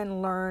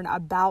children, learn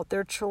about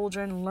their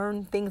children,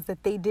 learn things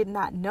that they did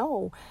not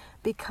know,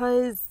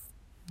 because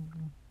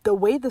the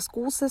way the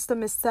school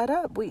system is set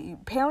up,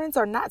 parents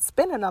are not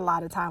spending a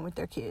lot of time with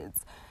their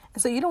kids.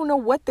 And so you don't know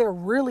what they're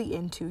really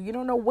into. You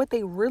don't know what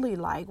they really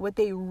like, what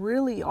they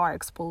really are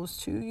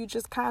exposed to. You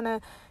just kind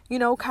of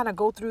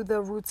go through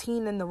the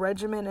routine and the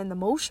regimen and the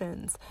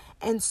motions.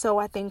 And so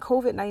I think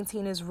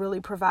COVID-19 has really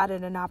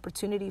provided an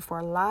opportunity for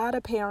a lot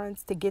of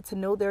parents to get to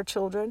know their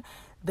children,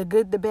 the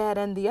good, the bad,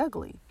 and the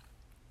ugly.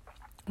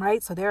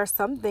 Right? So there are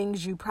some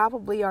things you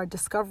probably are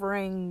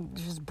discovering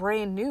just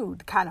brand new,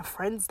 the kind of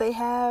friends they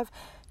have,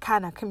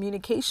 kind of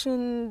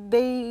communication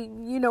they,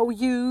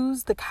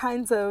 use, the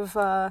kinds of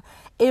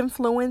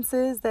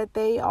influences that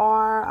they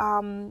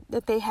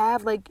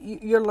have. Like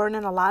you're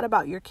learning a lot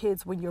about your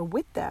kids when you're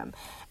with them.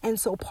 And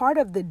so part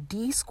of the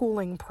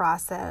deschooling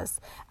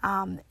process,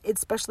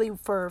 especially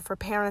for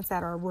parents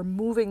that are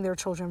removing their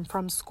children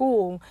from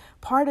school,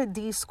 part of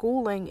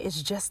deschooling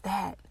is just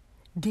that.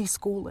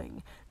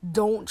 Deschooling.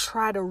 Don't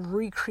try to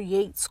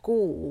recreate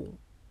school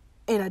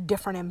in a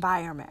different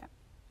environment.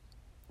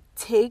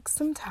 Take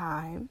some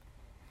time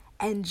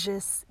and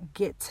just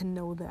get to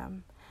know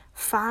them.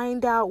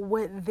 Find out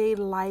what they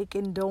like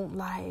and don't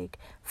like.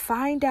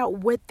 Find out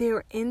what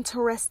they're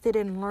interested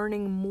in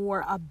learning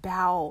more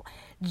about.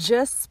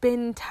 Just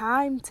spend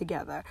time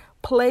together.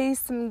 Play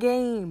some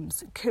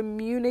games.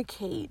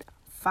 Communicate.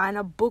 Find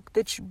a book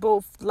that you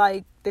both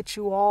like, that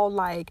you all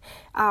like.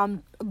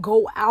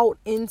 Go out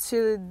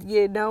into,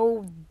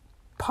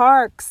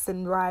 parks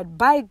and ride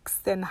bikes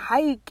and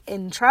hike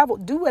and travel.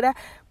 Do whatever.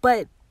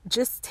 But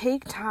just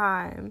take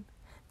time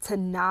to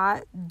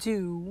not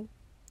do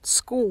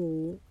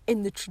school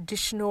in the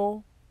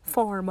traditional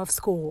form of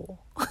school.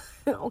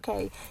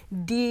 Okay?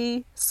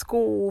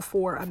 De-school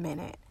for a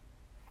minute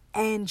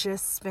and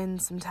just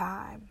spend some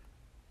time.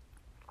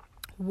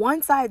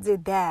 Once I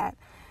did that,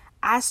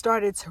 I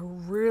started to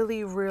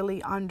really,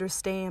 really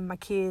understand my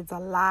kids a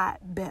lot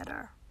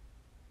better.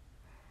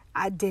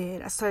 I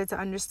did. I started to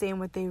understand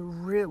what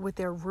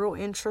their real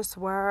interests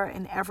were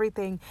and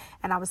everything.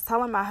 And I was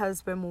telling my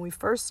husband when we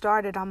first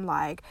started, I'm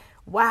like,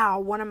 wow,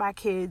 one of my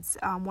kids,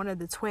 one of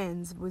the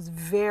twins, was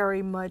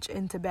very much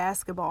into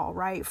basketball,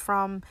 right?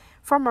 From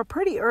a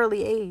pretty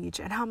early age.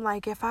 And I'm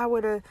like, if I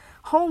would have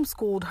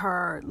homeschooled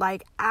her,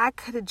 like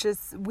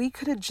we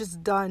could have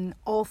just done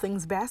all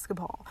things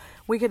basketball.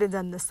 We could have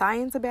done the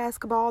science of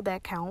basketball,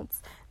 that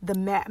counts. The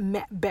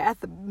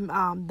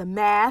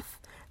math,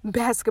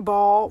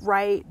 basketball,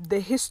 right? The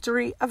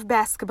history of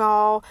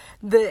basketball,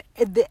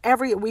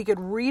 we could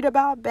read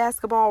about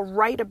basketball,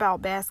 write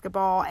about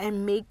basketball,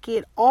 and make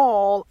it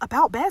all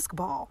about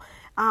basketball.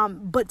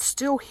 But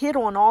still hit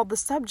on all the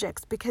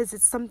subjects because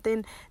it's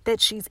something that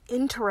she's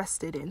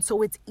interested in.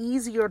 So it's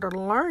easier to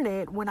learn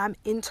it when I'm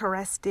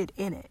interested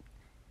in it.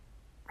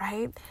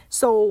 Right?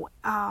 So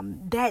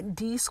that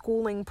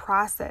deschooling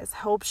process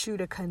helps you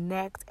to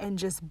connect and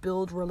just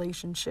build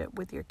relationship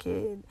with your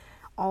kid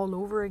all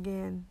over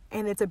again.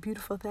 And it's a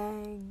beautiful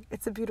thing.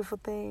 It's a beautiful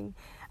thing.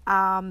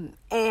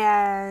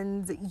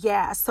 And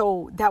yeah,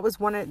 so that was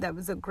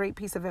a great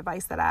piece of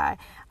advice that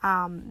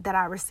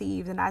I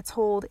received. And I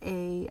told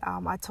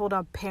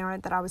a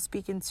parent that I was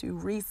speaking to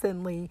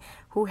recently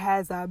who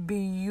has a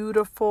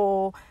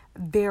beautiful,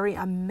 very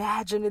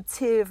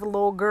imaginative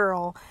little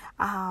girl,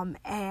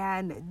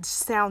 and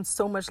sounds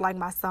so much like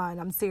my son.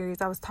 I'm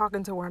serious. I was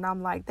talking to her and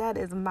I'm like, that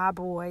is my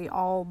boy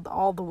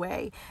all the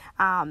way.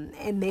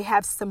 And they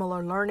have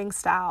similar learning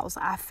styles.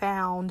 I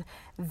found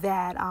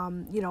that,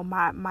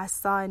 my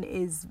son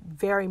is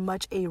very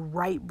much a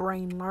right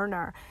brain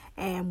learner.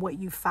 And what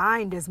you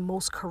find is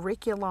most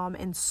curriculum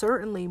and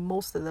certainly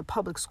most of the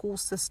public school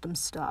system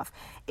stuff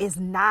is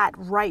not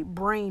right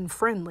brain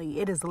friendly.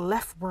 It is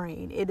left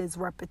brain. It is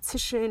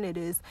repetition. It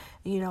is,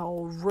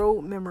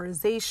 rote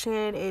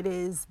memorization.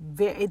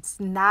 It's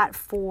not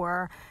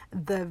for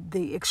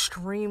the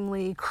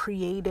extremely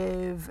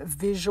creative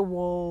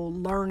visual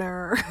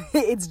learner.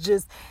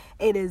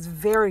 It is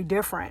very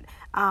different.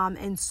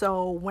 And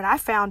so when I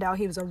found out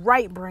he was a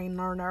right brain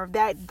learner,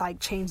 that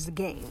changed the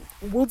game.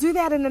 We'll do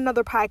that in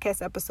another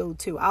podcast episode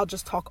too. I'll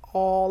just talk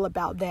all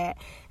about that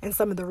and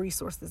some of the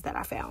resources that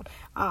I found.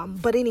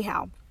 But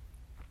anyhow,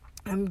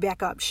 let me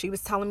back up. She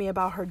was telling me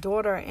about her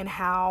daughter and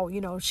how,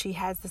 she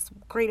has this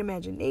great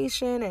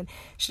imagination and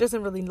she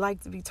doesn't really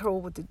like to be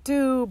told what to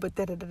do, but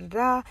da da da da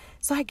da.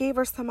 So I gave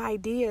her some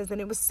ideas, and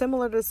it was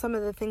similar to some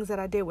of the things that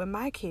I did with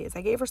my kids.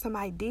 I gave her some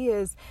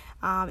ideas.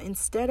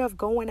 Instead of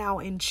going out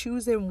and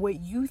choosing what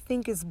you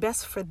think is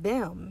best for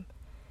them,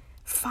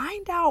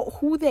 find out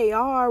who they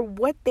are,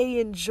 what they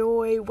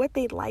enjoy, what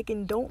they like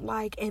and don't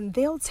like, and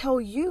they'll tell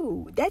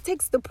you. That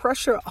takes the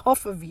pressure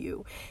off of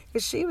you,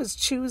 because she was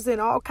choosing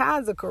all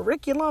kinds of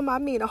curriculum. I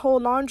mean, a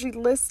whole laundry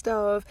list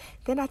of,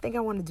 then I think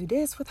I want to do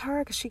this with her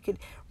because she could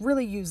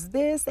really use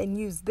this, and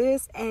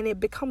it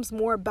becomes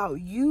more about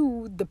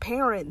you, the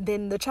parent,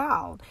 than the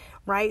child,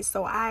 right?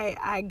 So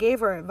I gave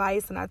her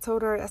advice, and I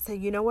told her, I said,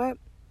 you know what?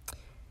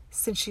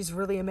 Since she's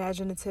really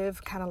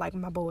imaginative, kind of like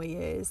my boy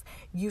is,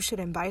 you should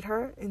invite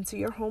her into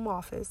your home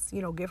office.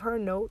 Give her a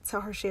note,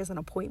 tell her she has an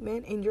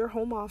appointment in your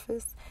home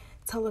office,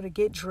 tell her to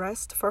get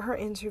dressed for her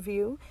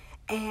interview,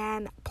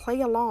 and play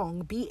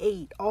along, be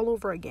 8 all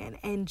over again,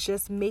 and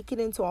just make it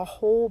into a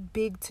whole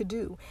big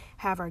to-do.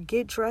 Have her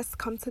get dressed,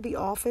 come to the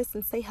office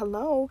and say,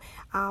 hello,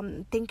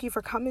 thank you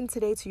for coming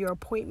today to your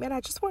appointment.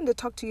 I just wanted to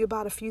talk to you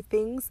about a few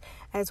things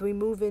as we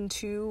move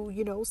into,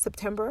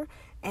 September,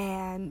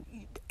 and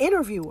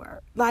interview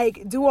her.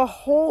 Like, do a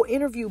whole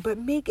interview, but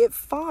make it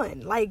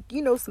fun. Like,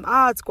 some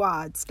odd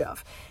squad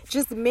stuff.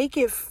 Just make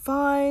it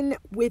fun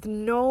with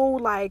no,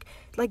 like,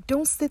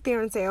 don't sit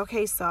there and say,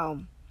 okay,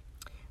 so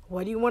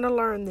what do you want to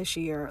learn this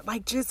year?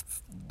 Like, just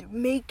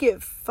make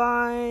it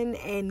fun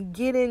and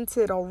get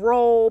into the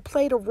role,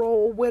 play the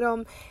role with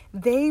them.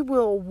 They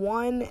will,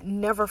 1,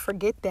 never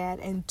forget that,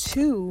 and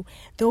 2,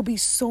 they'll be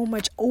so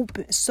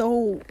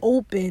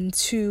open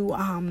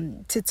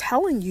to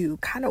telling you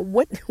kind of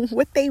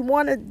what they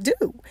want to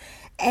do,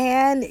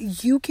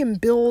 and you can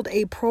build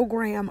a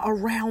program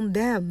around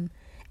them,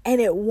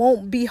 and it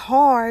won't be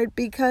hard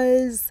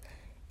because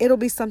it'll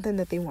be something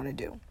that they want to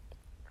do.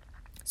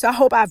 So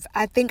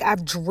I think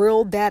I've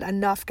drilled that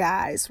enough,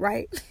 guys,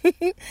 right?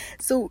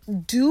 So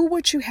do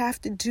what you have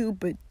to do,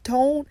 but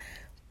don't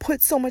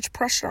put so much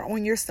pressure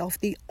on yourself.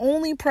 The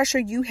only pressure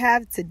you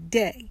have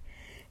today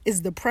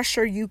is the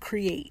pressure you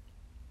create.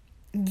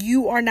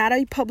 You are not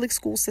a public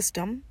school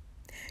system.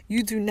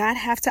 You do not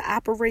have to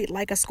operate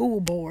like a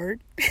school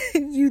board.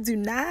 You do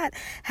not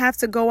have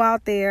to go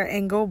out there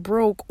and go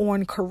broke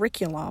on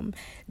curriculum.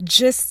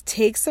 Just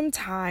take some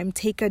time,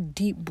 take a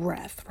deep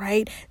breath,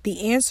 right?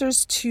 The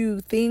answers to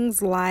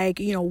things like,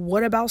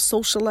 what about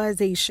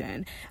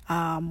socialization?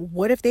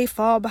 What if they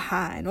fall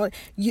behind?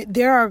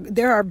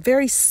 There are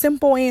very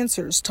simple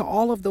answers to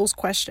all of those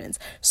questions.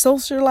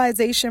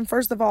 Socialization,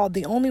 first of all,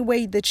 the only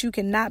way that you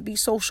cannot be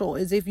social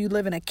is if you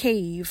live in a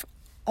cave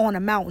on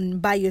a mountain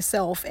by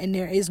yourself and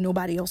there is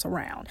nobody else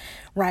around,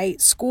 right?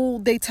 School,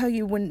 they tell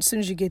you as soon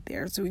as you get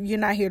there. So you're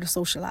not here to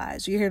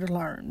socialize. You're here to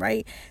learn,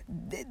 right?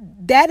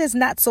 That is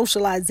not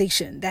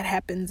socialization that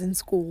happens in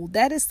school.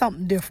 That is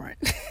something different.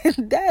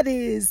 That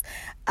is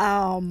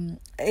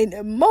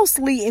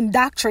mostly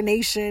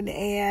indoctrination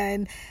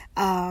and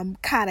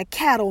kind of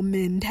cattle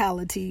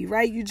mentality,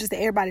 right? You just,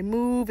 everybody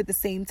move at the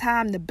same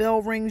time. The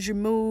bell rings, you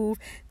move.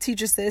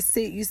 Teacher says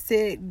sit, you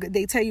sit.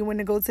 They tell you when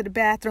to go to the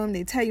bathroom.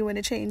 They tell you when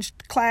to change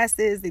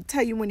classes. They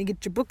tell you when to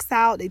get your books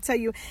out. They tell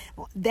you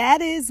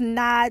that is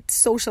not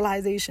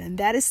socialization.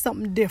 That is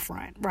something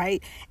different,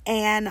 right?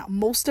 And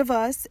most of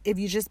us, if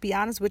you just be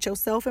honest with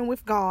yourself and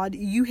with God,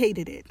 you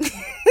hated it.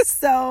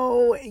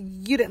 So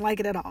you didn't like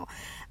it at all.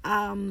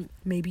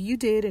 Maybe you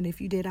did, and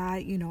if you did,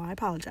 I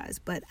apologize,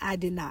 but I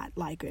did not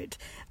like it.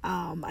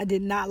 I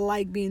did not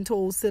like being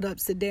told sit up,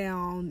 sit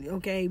down,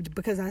 okay,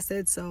 because I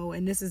said so,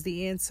 and this is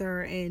the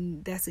answer,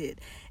 and that's it.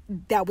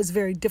 That was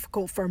very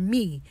difficult for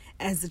me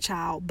as a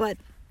child, but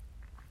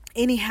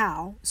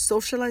anyhow,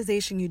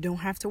 socialization you don't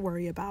have to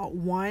worry about.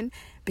 1,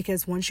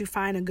 because once you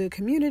find a good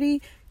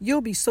community,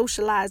 you'll be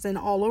socializing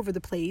all over the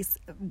place.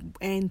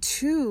 And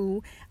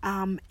 2,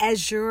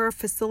 as you're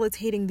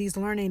facilitating these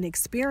learning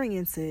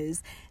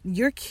experiences,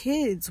 your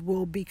kids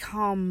will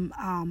become,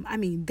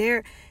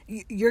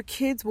 your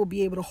kids will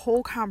be able to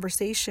hold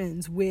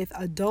conversations with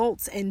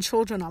adults and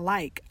children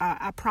alike.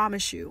 I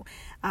promise you.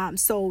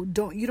 So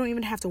you don't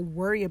even have to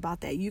worry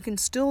about that. You can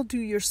still do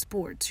your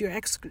sports, your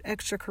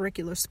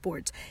extracurricular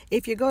sports.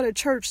 If you go to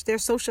church, they're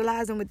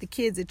socializing with the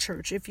kids at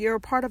church. If you're a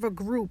part of a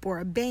group or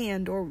a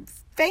band or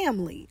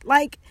family,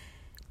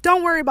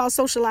 don't worry about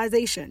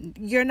socialization.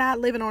 You're not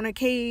living on a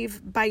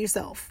cave by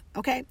yourself.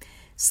 Okay.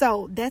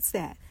 So that's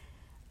that.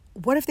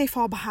 What if they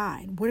fall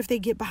behind? What if they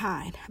get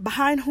behind?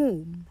 Behind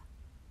whom?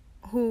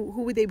 Who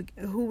would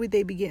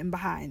they be getting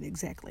behind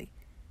exactly?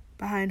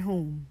 Behind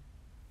whom?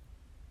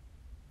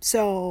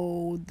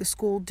 So the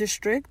school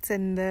districts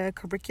and the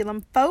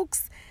curriculum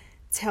folks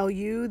tell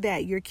you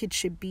that your kid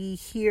should be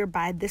here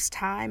by this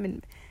time,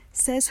 and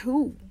says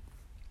who?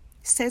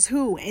 Says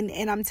who?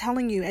 And I'm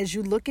telling you, as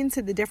you look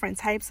into the different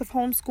types of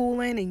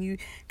homeschooling and you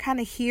kind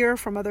of hear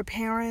from other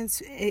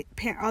parents'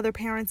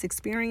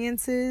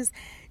 experiences,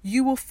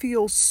 you will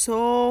feel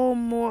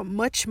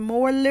much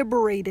more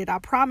liberated. I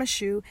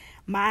promise you.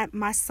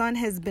 My son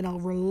has been a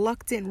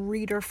reluctant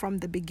reader from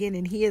the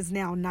beginning. He is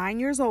now 9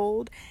 years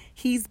old.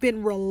 He's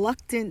been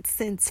reluctant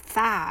since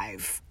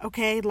 5.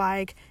 Okay,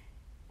 like,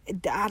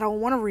 I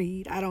don't want to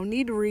read. I don't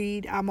need to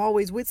read. I'm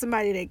always with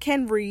somebody that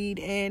can read,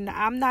 and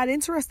I'm not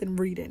interested in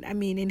reading. I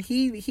mean, and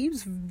he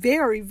was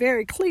very,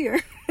 very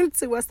clear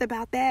to us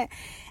about that.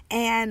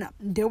 And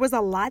there was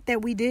a lot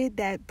that we did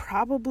that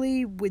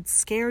probably would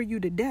scare you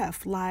to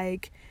death.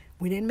 Like,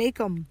 we didn't make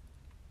them.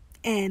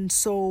 And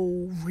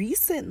so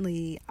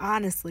recently,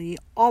 honestly,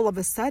 all of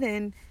a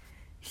sudden,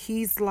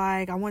 he's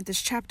like, I want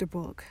this chapter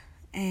book.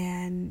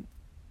 And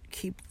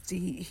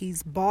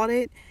he's bought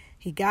it.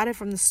 He got it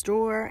from the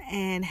store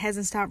and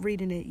hasn't stopped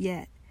reading it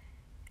yet.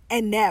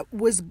 And that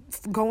was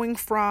going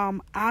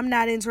from, I'm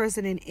not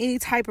interested in any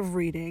type of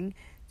reading,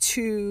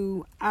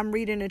 to I'm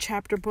reading a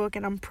chapter book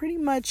and I'm pretty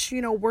much,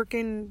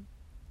 working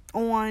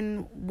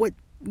on what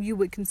you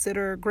would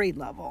consider grade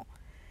level.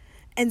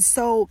 And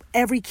so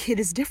every kid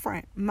is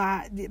different.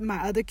 My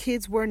other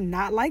kids were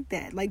not like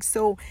that. Like,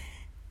 so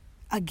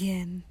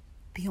again,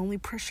 the only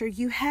pressure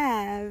you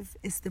have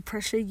is the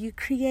pressure you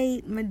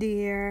create, my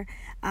dear.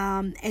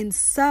 And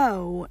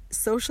so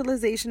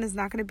socialization is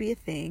not going to be a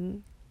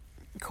thing.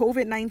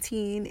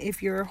 COVID-19,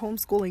 if you're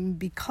homeschooling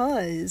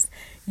because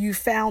you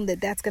found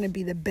that that's going to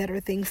be the better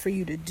thing for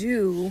you to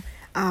do,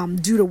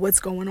 due to what's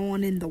going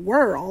on in the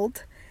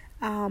world,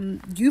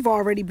 you've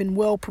already been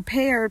well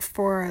prepared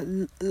for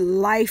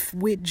life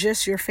with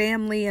just your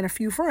family and a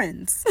few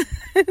friends.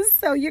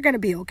 So you're going to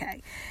be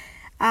okay.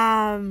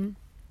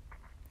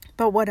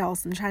 But what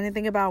else? I'm trying to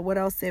think about what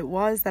else it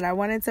was that I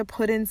wanted to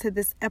put into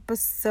this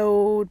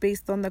episode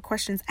based on the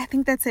questions. I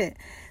think that's it.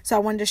 So I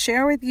wanted to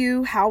share with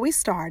you how we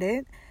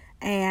started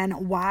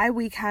and why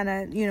we kind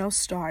of,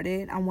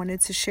 started. I wanted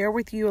to share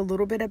with you a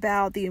little bit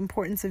about the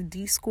importance of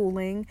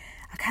deschooling,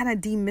 kind of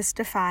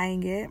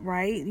demystifying it,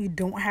 right? You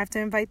don't have to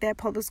invite that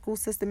public school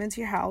system into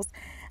your house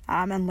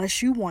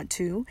unless you want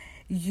to.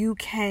 You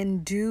can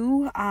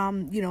do,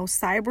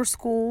 cyber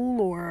school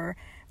or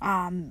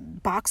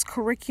box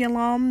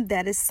curriculum.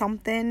 That is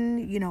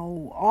something,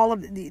 all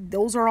of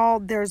those are all,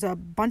 there's a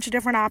bunch of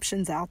different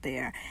options out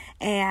there.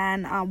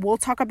 And we'll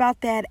talk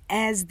about that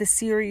as the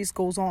series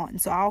goes on.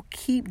 So I'll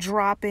keep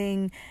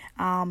dropping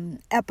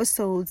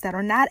episodes that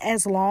are not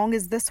as long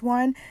as this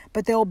one,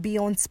 but they'll be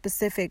on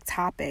specific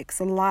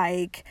topics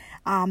like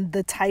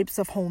the types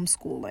of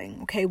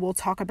homeschooling. Okay, we'll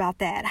talk about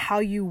that, how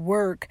you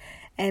work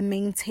and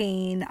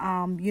maintain,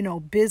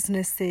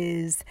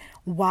 businesses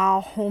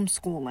while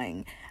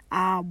homeschooling.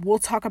 We'll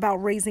talk about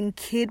raising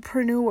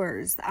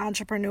kidpreneurs,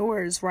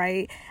 entrepreneurs,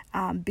 right?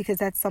 Because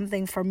that's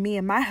something for me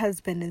and my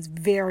husband is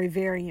very,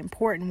 very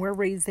important. We're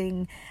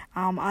raising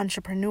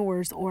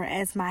entrepreneurs, or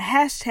as my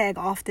hashtag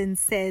often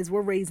says,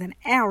 we're raising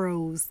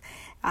arrows.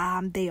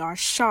 They are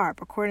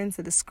sharp, according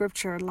to the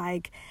scripture,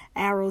 like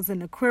arrows in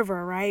the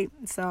quiver, right?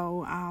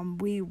 So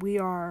we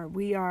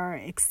are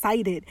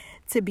excited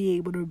to be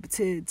able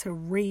to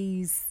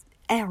raise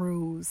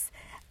arrows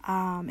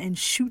and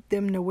shoot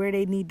them to where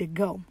they need to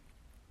go.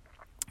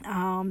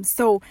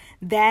 So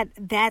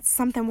that's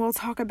something we'll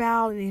talk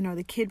about,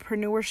 the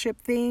kidpreneurship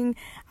thing.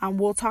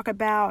 We'll talk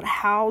about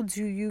how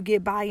do you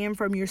get buy-in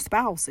from your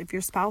spouse if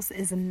your spouse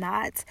is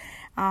not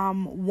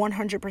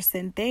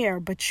 100% there,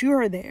 but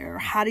you're there.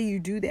 How do you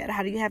do that?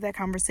 How do you have that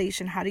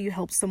conversation? How do you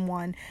help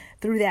someone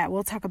through that?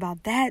 We'll talk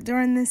about that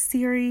during this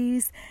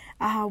series.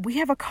 We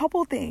have a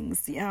couple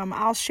things.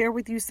 I'll share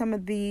with you some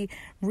of the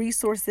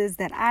resources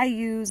that I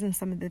use and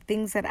some of the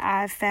things that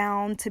I've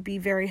found to be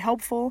very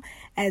helpful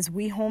as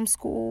we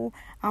homeschool.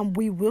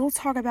 We will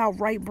talk about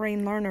right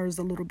brain learners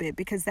a little bit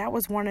because that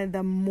was one of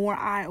the more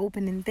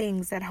eye-opening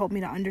things that helped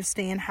me to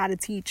understand how to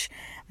teach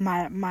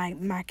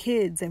my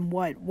kids and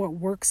what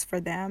works for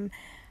them.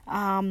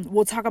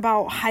 We'll talk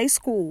about high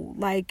school.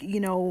 Like,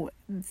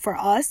 for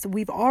us,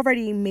 we've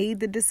already made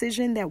the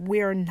decision that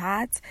we're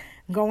not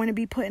going to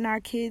be putting our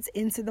kids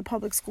into the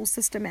public school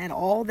system at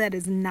all. That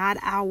is not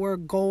our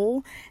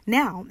goal.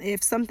 Now,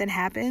 if something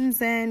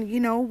happens and,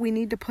 we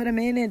need to put them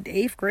in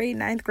 8th grade,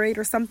 9th grade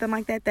or something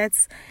like that,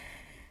 that's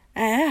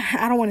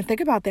I don't want to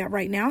think about that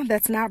right now.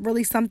 That's not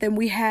really something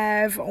we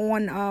have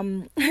on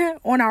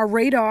on our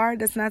radar.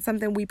 That's not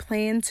something we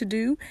plan to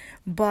do.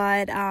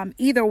 But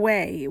either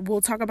way, we'll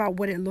talk about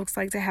what it looks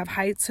like to have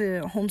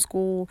to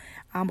homeschool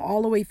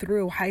all the way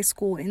through high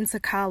school into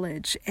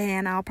college.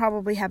 And I'll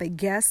probably have a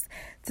guest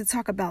to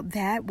talk about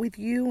that with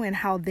you and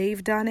how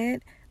they've done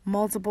it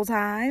multiple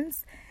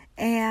times.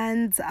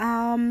 And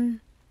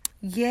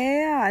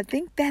yeah, I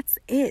think that's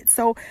it.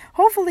 So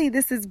hopefully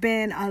this has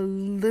been a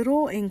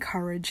little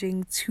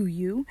encouraging to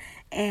you.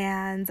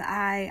 And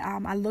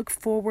I look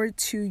forward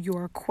to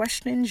your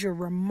questions, your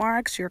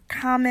remarks, your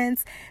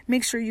comments.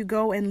 Make sure you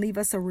go and leave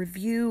us a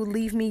review.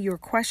 Leave me your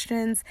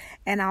questions,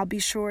 and I'll be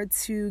sure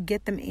to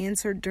get them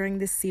answered during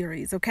this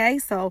series. Okay,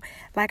 so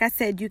like I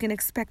said, you can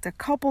expect a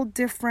couple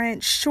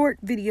different short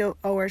video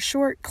or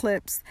short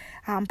clips,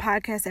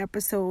 podcast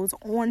episodes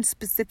on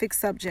specific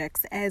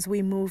subjects as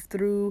we move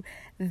through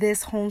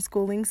this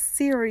homeschooling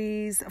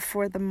series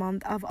for the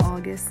month of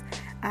August.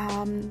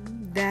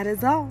 That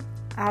is all.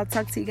 I'll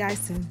talk to you guys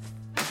soon.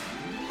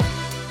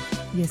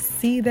 You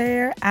see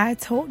there? I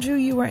told you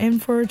you were in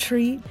for a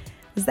treat.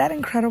 Was that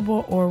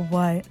incredible or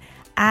what?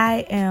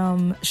 I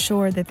am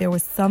sure that there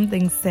was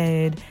something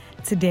said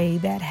today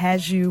that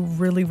has you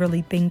really,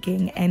 really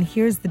thinking. And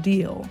here's the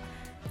deal.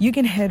 You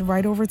can head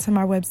right over to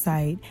my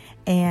website,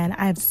 and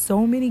I have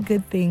so many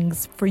good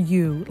things for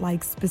you,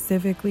 like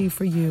specifically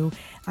for you.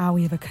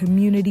 We have a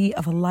community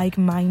of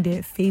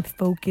like-minded,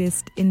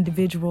 faith-focused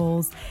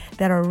individuals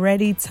that are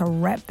ready to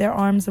wrap their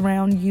arms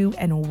around you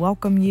and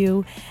welcome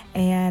you.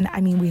 And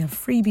we have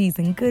freebies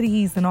and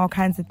goodies and all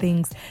kinds of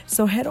things.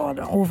 So head on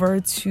over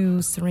to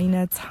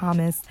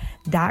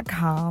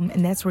serenathomas.com,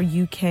 and that's where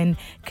you can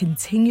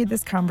continue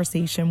this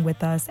conversation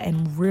with us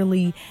and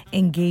really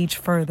engage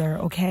further,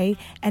 okay?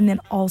 And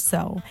then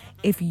also,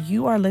 if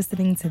you are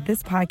listening to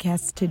this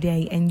podcast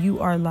today and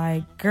you are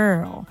like,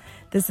 girl,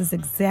 this is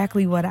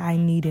exactly what I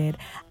needed.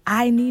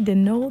 I need to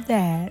know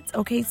that.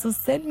 Okay, so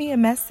send me a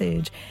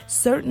message.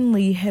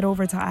 Certainly head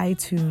over to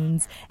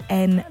iTunes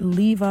and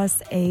leave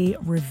us a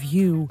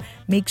review.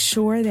 Make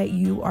sure that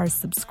you are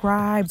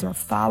subscribed or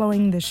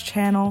following this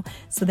channel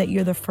so that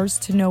you're the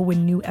first to know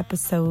when new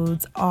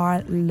episodes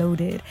are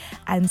loaded.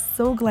 I'm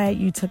so glad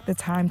you took the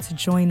time to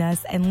join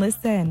us. And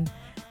listen,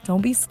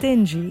 don't be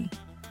stingy.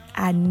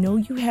 I know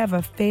you have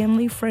a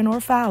family, friend, or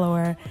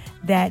follower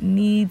that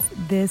needs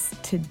this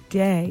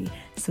today.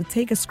 So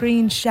take a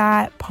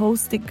screenshot,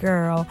 post it,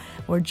 girl,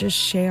 or just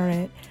share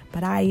it.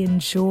 But I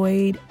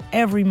enjoyed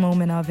every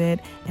moment of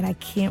it, and I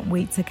can't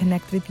wait to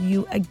connect with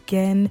you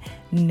again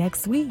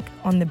next week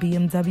on the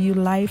BMW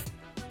Life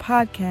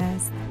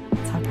podcast.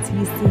 Talk to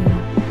you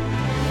soon.